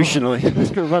 Notionally.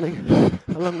 Squirrel running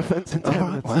along the fence in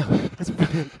town. Wow. That's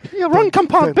brilliant. You're Ron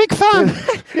Compart, big fan.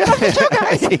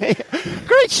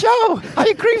 Great show. I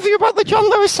agree with you about the John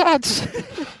Lewis ads.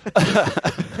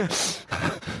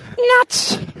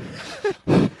 Nuts.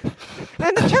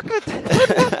 And the chocolate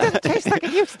doesn't taste like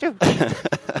it used to.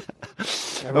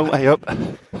 Way up.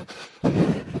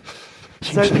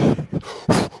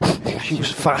 She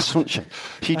was fast, wasn't she?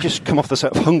 She'd just come off the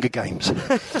set of Hunger Games.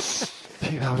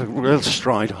 She had a real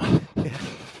stride on.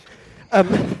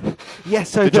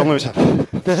 So John Lewis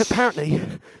apparently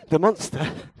the monster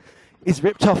is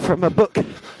ripped off from a book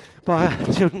by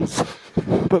a children's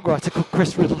book writer called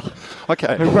Chris Riddle.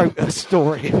 Okay. Who wrote a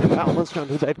story about a monster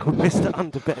under the bed called Mr.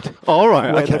 Underbed. All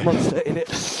right, where okay. the monster in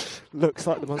it looks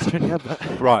like the monster in the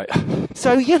advert. Right.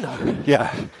 So,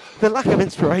 Yeah. the lack of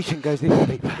inspiration goes even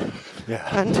deeper. Yeah.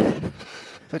 And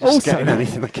They're just also, getting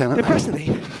anything they can.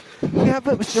 depressingly, the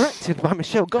advert was directed by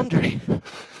Michelle Gondry.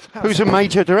 Who's a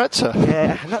major director?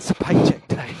 Yeah, and that's a paycheck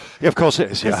today. Yeah, of course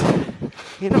it is, yeah.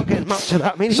 You're not getting much of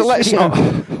that. I mean, So let's video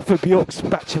not- for Bjork's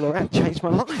Bachelorette changed my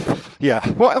life. Yeah.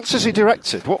 What else has he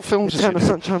directed? What films has he Eternal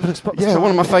directed? Sunshine of the Spotless Yeah, Mind.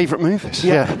 one of my favourite movies.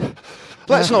 Yeah.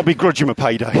 Let's not begrudge him a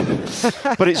payday.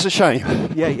 But it's a shame.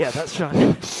 Yeah, that's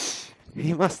right.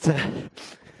 He must,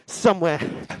 somewhere,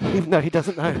 even though he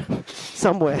doesn't know,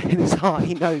 somewhere in his heart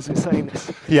he knows we're saying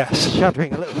this. Yes.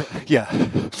 Shuddering a little bit. Yeah.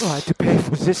 Oh, I had to pay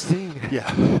for this thing. Yeah.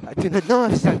 I didn't know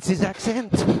if that's his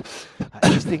accent. I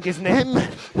just think his name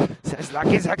sounds like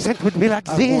his accent would be like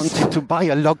I this. wanted to buy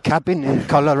a log cabin in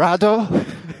Colorado.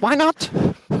 Why not?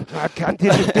 I can't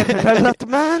even get a lot,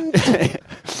 man.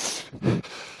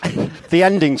 The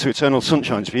ending to Eternal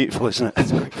Sunshine's beautiful, isn't it?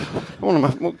 It's great.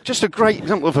 Just a great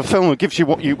example of a film that gives you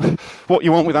what you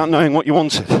want without knowing what you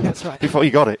wanted. That's right. Before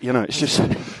you got it,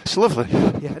 it's lovely.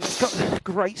 Yeah, and it's got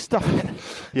great stuff in it.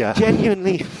 Yeah.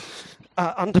 Genuinely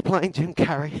underplaying Jim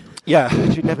Carrey. Yeah.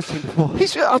 Which you've never seen before.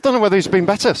 I don't know whether he's been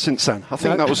better since then. I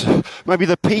think that was maybe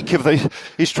the peak of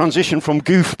his transition from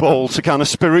goofball to kind of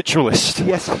spiritualist.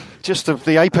 Yes. Just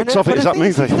the apex of it is that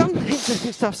movie. He's done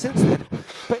interesting stuff since then,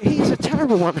 but he's a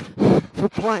terrible one for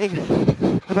playing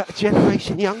about a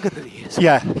generation younger than he is.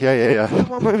 Yeah. The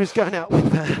one where he was going out with,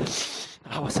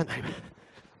 what's her name?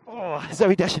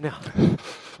 Zooey Deschanel.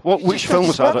 Which film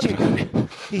was that?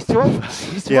 He's too old.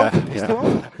 He's too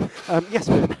old. Yes,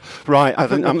 man. Right, I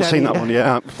haven't seen that one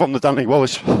yet. From the Danny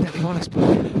Wallace. Danny Wallace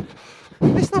book.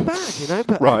 It's not bad,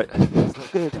 but right. It's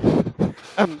not good.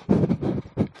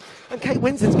 And Kate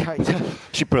Winslet's character.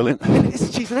 She's brilliant.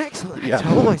 She's an excellent actor,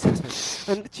 always has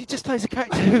been. And she just plays a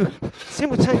character who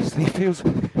simultaneously feels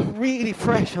really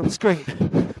fresh on screen,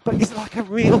 but is like a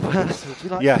real person. She's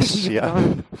like yes, people yeah.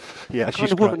 Know. Yeah, Kind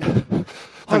she's of great. woman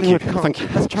Hollywood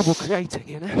has trouble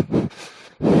creating,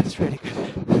 It's really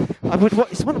good.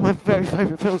 It's one of my very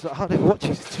favourite films that I hardly ever watch.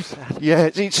 It's too sad. Yeah,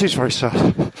 it is very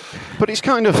sad. But it's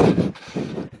kind of...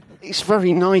 It's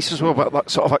very nice as well about that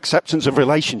sort of acceptance of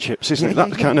relationships, isn't it?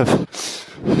 That kind of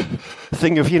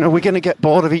thing of, we're going to get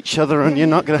bored of each other and you're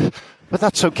not going to... But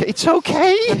that's okay. It's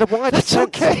okay. And the wider that's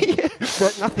okay.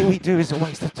 That nothing we do is a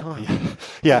waste of time.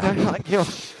 Yeah.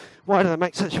 Why do they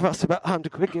make such a fuss about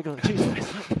 100 quid gig on a Tuesday?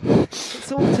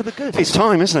 It's all to the good. It's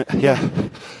time, isn't it? Yeah.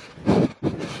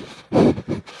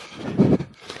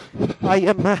 I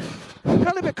got a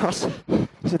little bit cross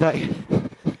today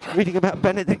reading about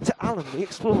Benedict Allen, the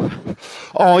explorer.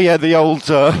 Oh, yeah, the old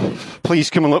please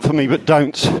come and look for me, but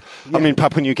don't. Yeah. I'm in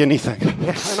Papua New Guinea thing.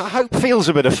 Yeah, and I hope... Feels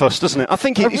a bit of fuss, doesn't it? I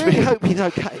think hope he's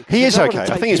okay. He is okay.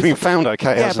 I think he's been found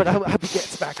okay, yeah, hasn't but I hope he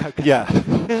gets back okay. Yeah. I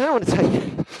don't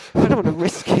want to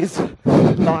risk his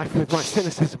life with my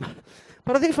cynicism.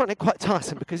 But I do find it quite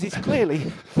tiresome because he's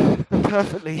clearly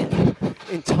perfectly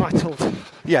entitled.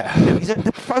 Yeah.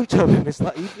 The photo of him is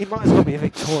like, he might as well be a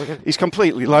Victorian. He's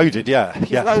completely loaded, yeah.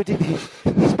 He's loaded,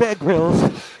 he's Bear Grylls.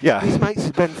 Yeah. His mates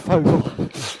is Ben Fogle.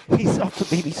 He's off the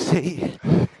BBC.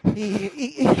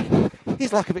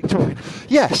 He's like a Victorian.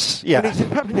 Yes, yeah. And he's in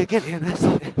Papua New Guinea and it's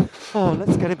like, oh,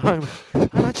 let's get him home.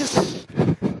 And I just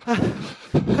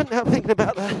couldn't help thinking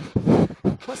about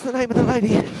what's the name of the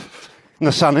lady?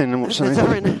 Nazanin and what's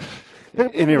her name?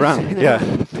 In Iran, yeah.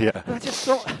 And I just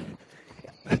thought,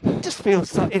 it just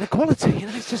feels like inequality, he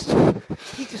just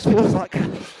feels like a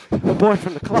boy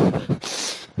from the club.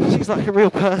 She's like a real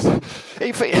person.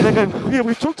 And they're going, yeah,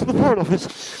 we've talked to the Foreign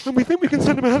Office and we think we can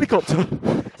send him a helicopter.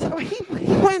 So he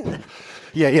went.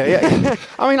 Yeah.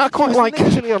 I mean, I quite like...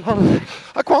 literally on holiday.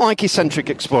 I quite like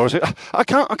eccentric explorers. I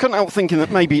can't help thinking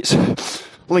that maybe it's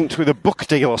linked with a book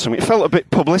deal or something. It felt a bit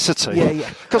publicity. Yeah.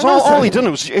 Because all he done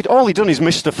is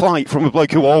missed a flight from a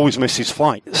bloke who always misses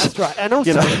flights. That's right. And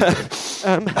also,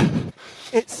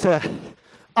 it's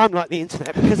unlike the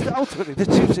internet because ultimately the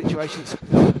two situations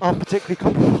aren't particularly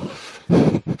comparable.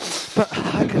 But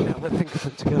I couldn't help but think of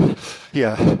them together.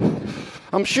 Yeah.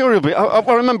 I'm sure he'll be... I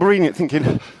remember reading it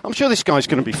thinking, I'm sure this guy's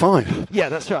going to be fine. Yeah,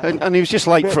 that's right. And he was just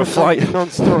late for a flight.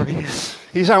 Non-story.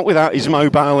 He's out without his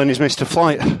mobile and he's missed a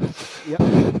flight. Yep.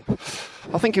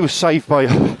 I think he was saved by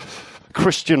a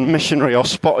Christian missionary or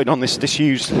spotted on this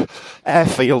disused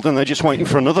airfield and they're just waiting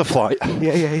for another flight.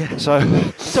 Yeah. So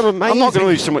I'm not going to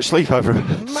lose too much sleep over it.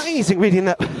 Amazing reading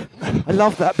that. I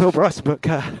love that Bill Bryson book,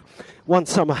 One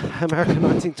Summer, America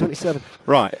 1927.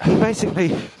 Right. He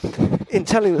basically, in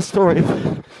telling the story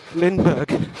of Lindbergh,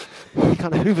 he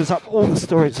kind of hoovers up all the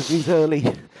stories of these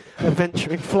early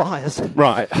adventuring flyers.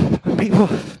 Right. And people,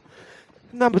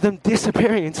 a number of them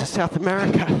disappearing into South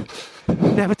America,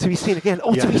 never to be seen again,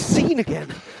 or to be seen again,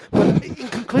 but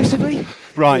inconclusively.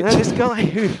 Right. This guy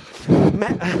who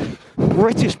met a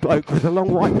British bloke with a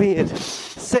long white beard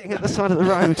sitting at the side of the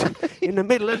road in the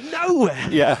middle of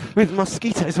nowhere with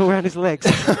mosquitoes all around his legs.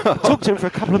 Talked to him for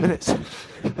a couple of minutes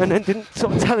and then didn't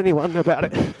sort of tell anyone about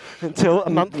it until a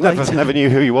month later. Never knew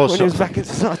who he was. When he was back in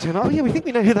society. And, oh yeah, we think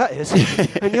we know who that is.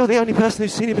 And you're the only person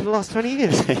who's seen him in the last 20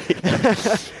 years.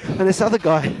 And this other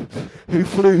guy who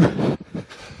flew...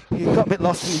 He got a bit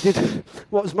lost and he did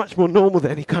what was much more normal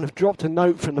then. He kind of dropped a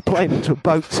note from the plane into a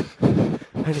boat.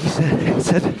 And it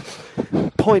said,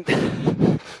 point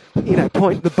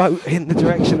the boat in the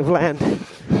direction of land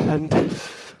and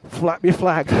flap your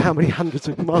flag for how many hundreds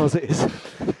of miles it is.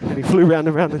 And he flew round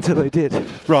and round until they did.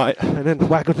 Right. And then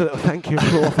waggled a little thank you and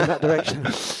flew off in that direction.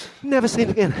 Never seen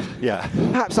again. Yeah.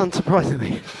 Perhaps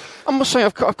unsurprisingly. I must say,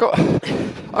 I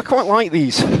quite like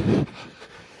these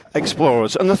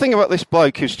explorers. And the thing about this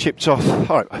bloke who's chipped off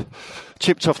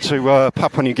to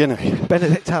Papua New Guinea,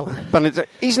 Benedict Allen.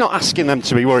 He's not asking them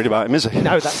to be worried about him, is he?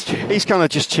 No, that's true. He's kind of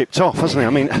just chipped off, hasn't he? I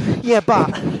mean, yeah,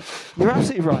 but you're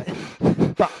absolutely right.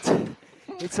 But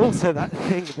it's also that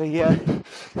thing.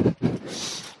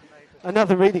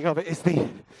 Another reading of it is the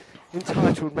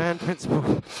entitled man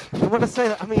principle. And when I say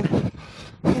that, I mean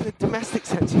in the domestic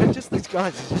sense. Just these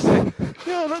guys are just saying,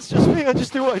 yeah, that's just me. I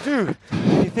just do what I do.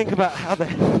 And you think about how the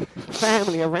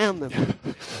family around them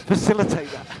facilitate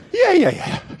that.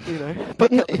 Yeah.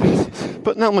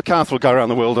 But Nell MacArthur will go around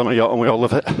the world on a yacht and we all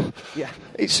love it. Yeah.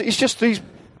 It's just these...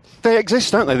 They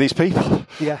exist, don't they, these people?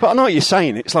 Yeah. But I know what you're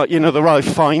saying. It's like, the Ralph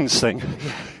Fiennes thing.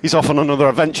 Yeah. He's off on another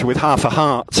adventure with half a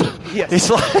heart. Yes.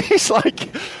 It's like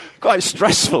quite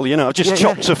stressful, I've just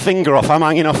chopped a finger off. I'm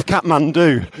hanging off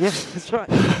Kathmandu. Yes, that's right.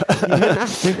 You didn't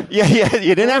have to. Yeah,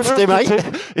 you didn't have to, mate.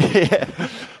 Yeah.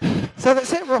 So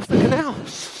that's it, we're off the canal.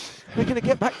 We're going to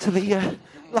get back to the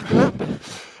Lucky Lamp.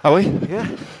 Are we? Yeah.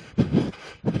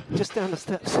 Just down the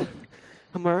steps.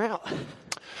 And we're out.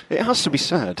 It has to be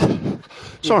said.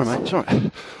 Sorry, mate,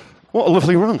 sorry. What a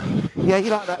lovely run. Yeah,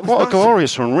 you like that? What a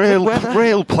glorious run.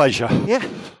 Real pleasure. Yeah.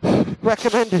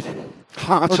 Recommended.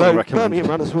 Heartily recommended. Birmingham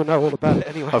runners will know all about it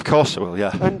anyway. Of course they will,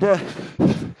 yeah. And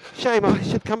Shame, I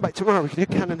should come back tomorrow. We can do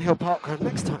Cannon Hill Parkrun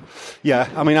next time. Yeah,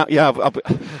 I mean,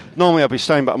 normally I'll be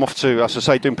staying, but I'm off to, as I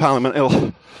say, doing Parliament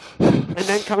Hill. And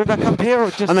then coming back up here,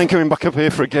 or just... And then coming back up here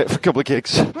for a couple of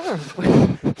gigs.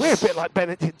 We're a bit like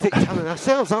Benedict Allen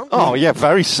ourselves, aren't we? Oh yeah,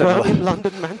 very similar. Berlin,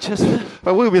 London, Manchester.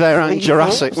 Well, we'll be there out in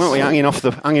Jurassic, won't we? Hanging off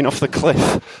the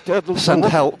cliff. Send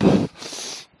help. Oh,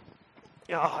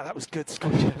 that was good,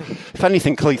 Scott Journey. If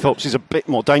anything, Cleethorpes is a bit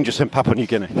more dangerous than Papua New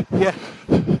Guinea. Yeah.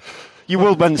 You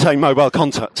will maintain mobile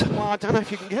contact. Well, I don't know if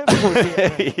you can get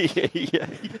it. Yeah.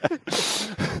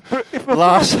 If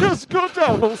my just go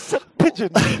down on set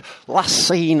pigeons. Last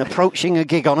seen approaching a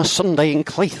gig on a Sunday in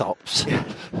Cleethorpes. Yeah.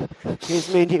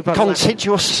 Here's me and you.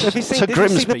 Contiguous to Grimsby. Did you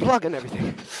see the plug and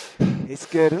everything? It's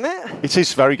good, isn't it? It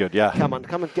is very good, yeah. Come and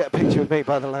get a picture of me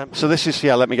by the lamp. So this is,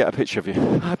 let me get a picture of you.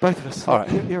 Both of us. All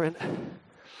right. You're in.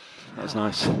 That's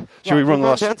nice. Shall we run the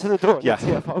last... down to the door. Yeah. Let's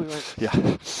see how far we went. Yeah.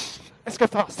 Let's go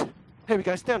fast. Here we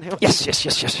go, it's downhill. Yes. This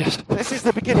is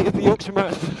the beginning of the Yorkshire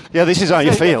Marathon. Yeah, this is how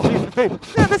you feel.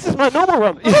 Yeah, this is my normal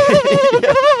run. Yeah.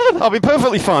 I'll be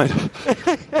perfectly fine.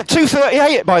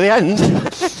 2:38 by the end.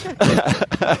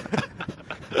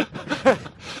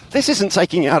 This isn't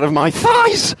taking it out of my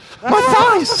thighs. My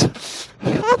thighs.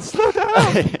 I can't slow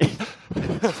down.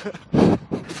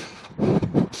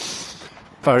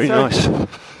 Very nice.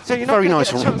 So you're not going to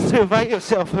get a chance to avail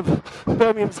yourself of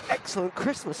Birmingham's excellent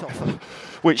Christmas offer.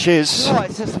 Which is... Oh,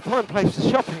 it's just a fine place for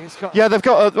shopping. It's got... Yeah, they've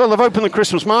got... they've opened the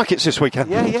Christmas markets this weekend.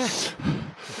 Yeah. It's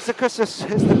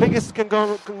the biggest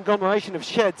conglomeration of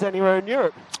sheds anywhere in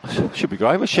Europe. Should be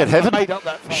great. Shed Heaven. Made up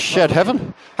that fast, Shed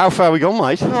Heaven. How far have we gone,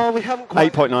 mate? Oh, we haven't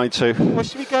quite... 8.92. Well,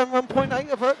 should we go 1.8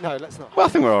 of it? No, let's not. Well, I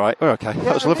think we're all right. We're okay. Yeah,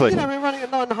 that was lovely. We're running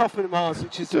at 9.5 minute miles,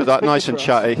 which is... Do that nice and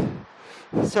chatty.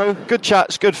 So good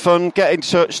chats, good fun. Get in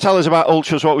touch. Tell us about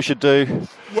ultras, what we should do.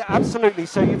 Yeah, absolutely.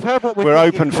 So you've heard what we're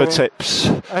open for tips.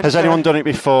 Has anyone done it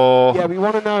before? Yeah, we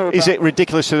want to know. Is it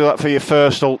ridiculous to do that for your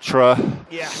first ultra?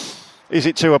 Yeah. Is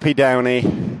it too uppy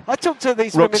downy? I talked to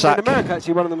these women in America.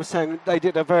 Actually, one of them was saying they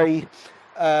did a very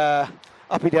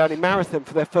uppy downy marathon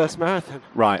for their first marathon.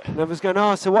 Right. And I was going,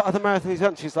 so what other marathons have you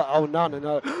done? She's like, none. And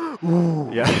ooh.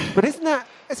 Yeah. But isn't that,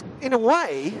 in a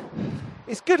way,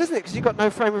 it's good, isn't it? Because you've got no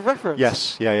frame of reference.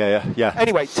 Yes, yeah.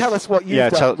 Anyway, tell us what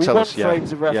you've done. We want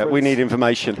frames of reference. Yeah, we need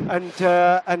information. And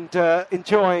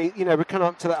enjoy, we're coming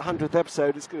up to that 100th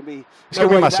episode. It's going to be... It's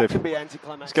going to be massive. That can be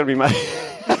anticlimactic. It's going to be massive.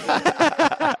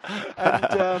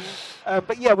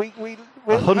 But yeah, we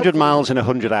 100 miles in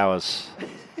 100 hours.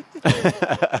 We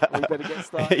better get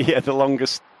started. Yeah, the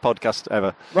longest podcast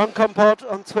ever. Run Compod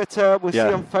on Twitter. We'll see you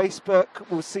on Facebook.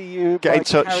 We'll see you. Get in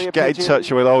touch. Get in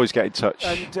touch. We'll always get in touch.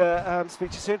 And speak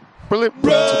to you soon. Brilliant.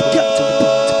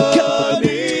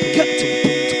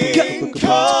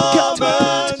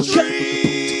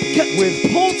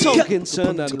 With Paul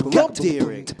Tolkinson and Rob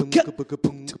Deering.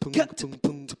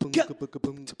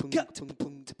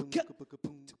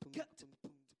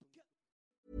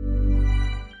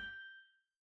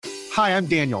 Hi, I'm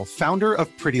Daniel, founder of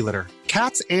Pretty Litter.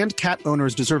 Cats and cat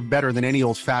owners deserve better than any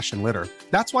old-fashioned litter.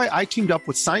 That's why I teamed up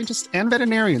with scientists and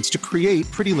veterinarians to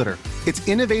create Pretty Litter. Its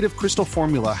innovative crystal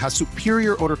formula has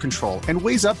superior odor control and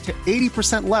weighs up to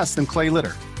 80% less than clay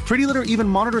litter. Pretty Litter even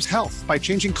monitors health by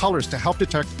changing colors to help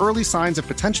detect early signs of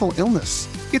potential illness.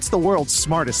 It's the world's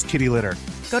smartest kitty litter.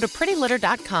 Go to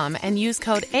prettylitter.com and use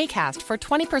code ACAST for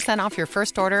 20% off your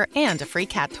first order and a free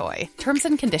cat toy. Terms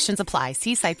and conditions apply.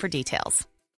 See site for details.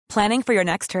 Planning for your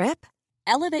next trip?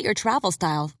 Elevate your travel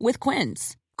style with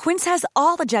Quince. Quince has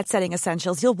all the jet-setting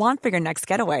essentials you'll want for your next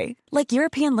getaway, like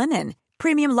European linen,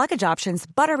 premium luggage options,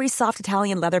 buttery soft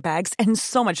Italian leather bags, and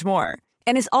so much more.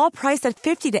 And is all priced at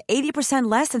 50 to 80%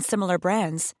 less than similar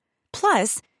brands.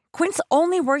 Plus, Quince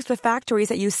only works with factories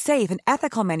that use safe and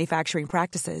ethical manufacturing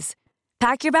practices.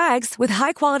 Pack your bags with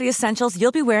high-quality essentials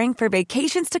you'll be wearing for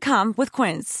vacations to come with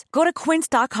Quince. Go to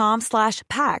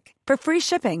quince.com/pack for free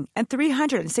shipping and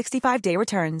 365-day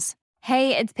returns.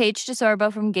 Hey, it's Paige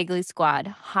DeSorbo from Giggly Squad.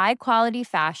 High quality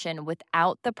fashion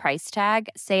without the price tag.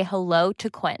 Say hello to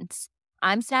Quince.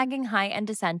 I'm snagging high-end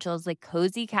essentials like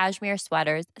cozy cashmere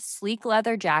sweaters, sleek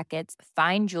leather jackets,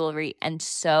 fine jewelry, and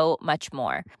so much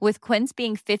more. With Quince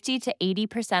being 50 to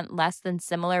 80% less than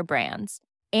similar brands.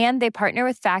 And they partner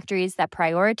with factories that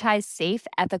prioritize safe,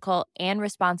 ethical, and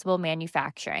responsible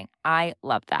manufacturing. I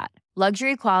love that.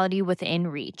 Luxury quality within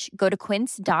reach. Go to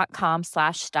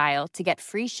quince.com/style to get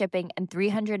free shipping and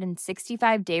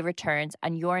 365-day returns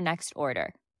on your next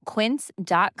order.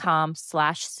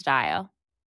 Quince.com/style.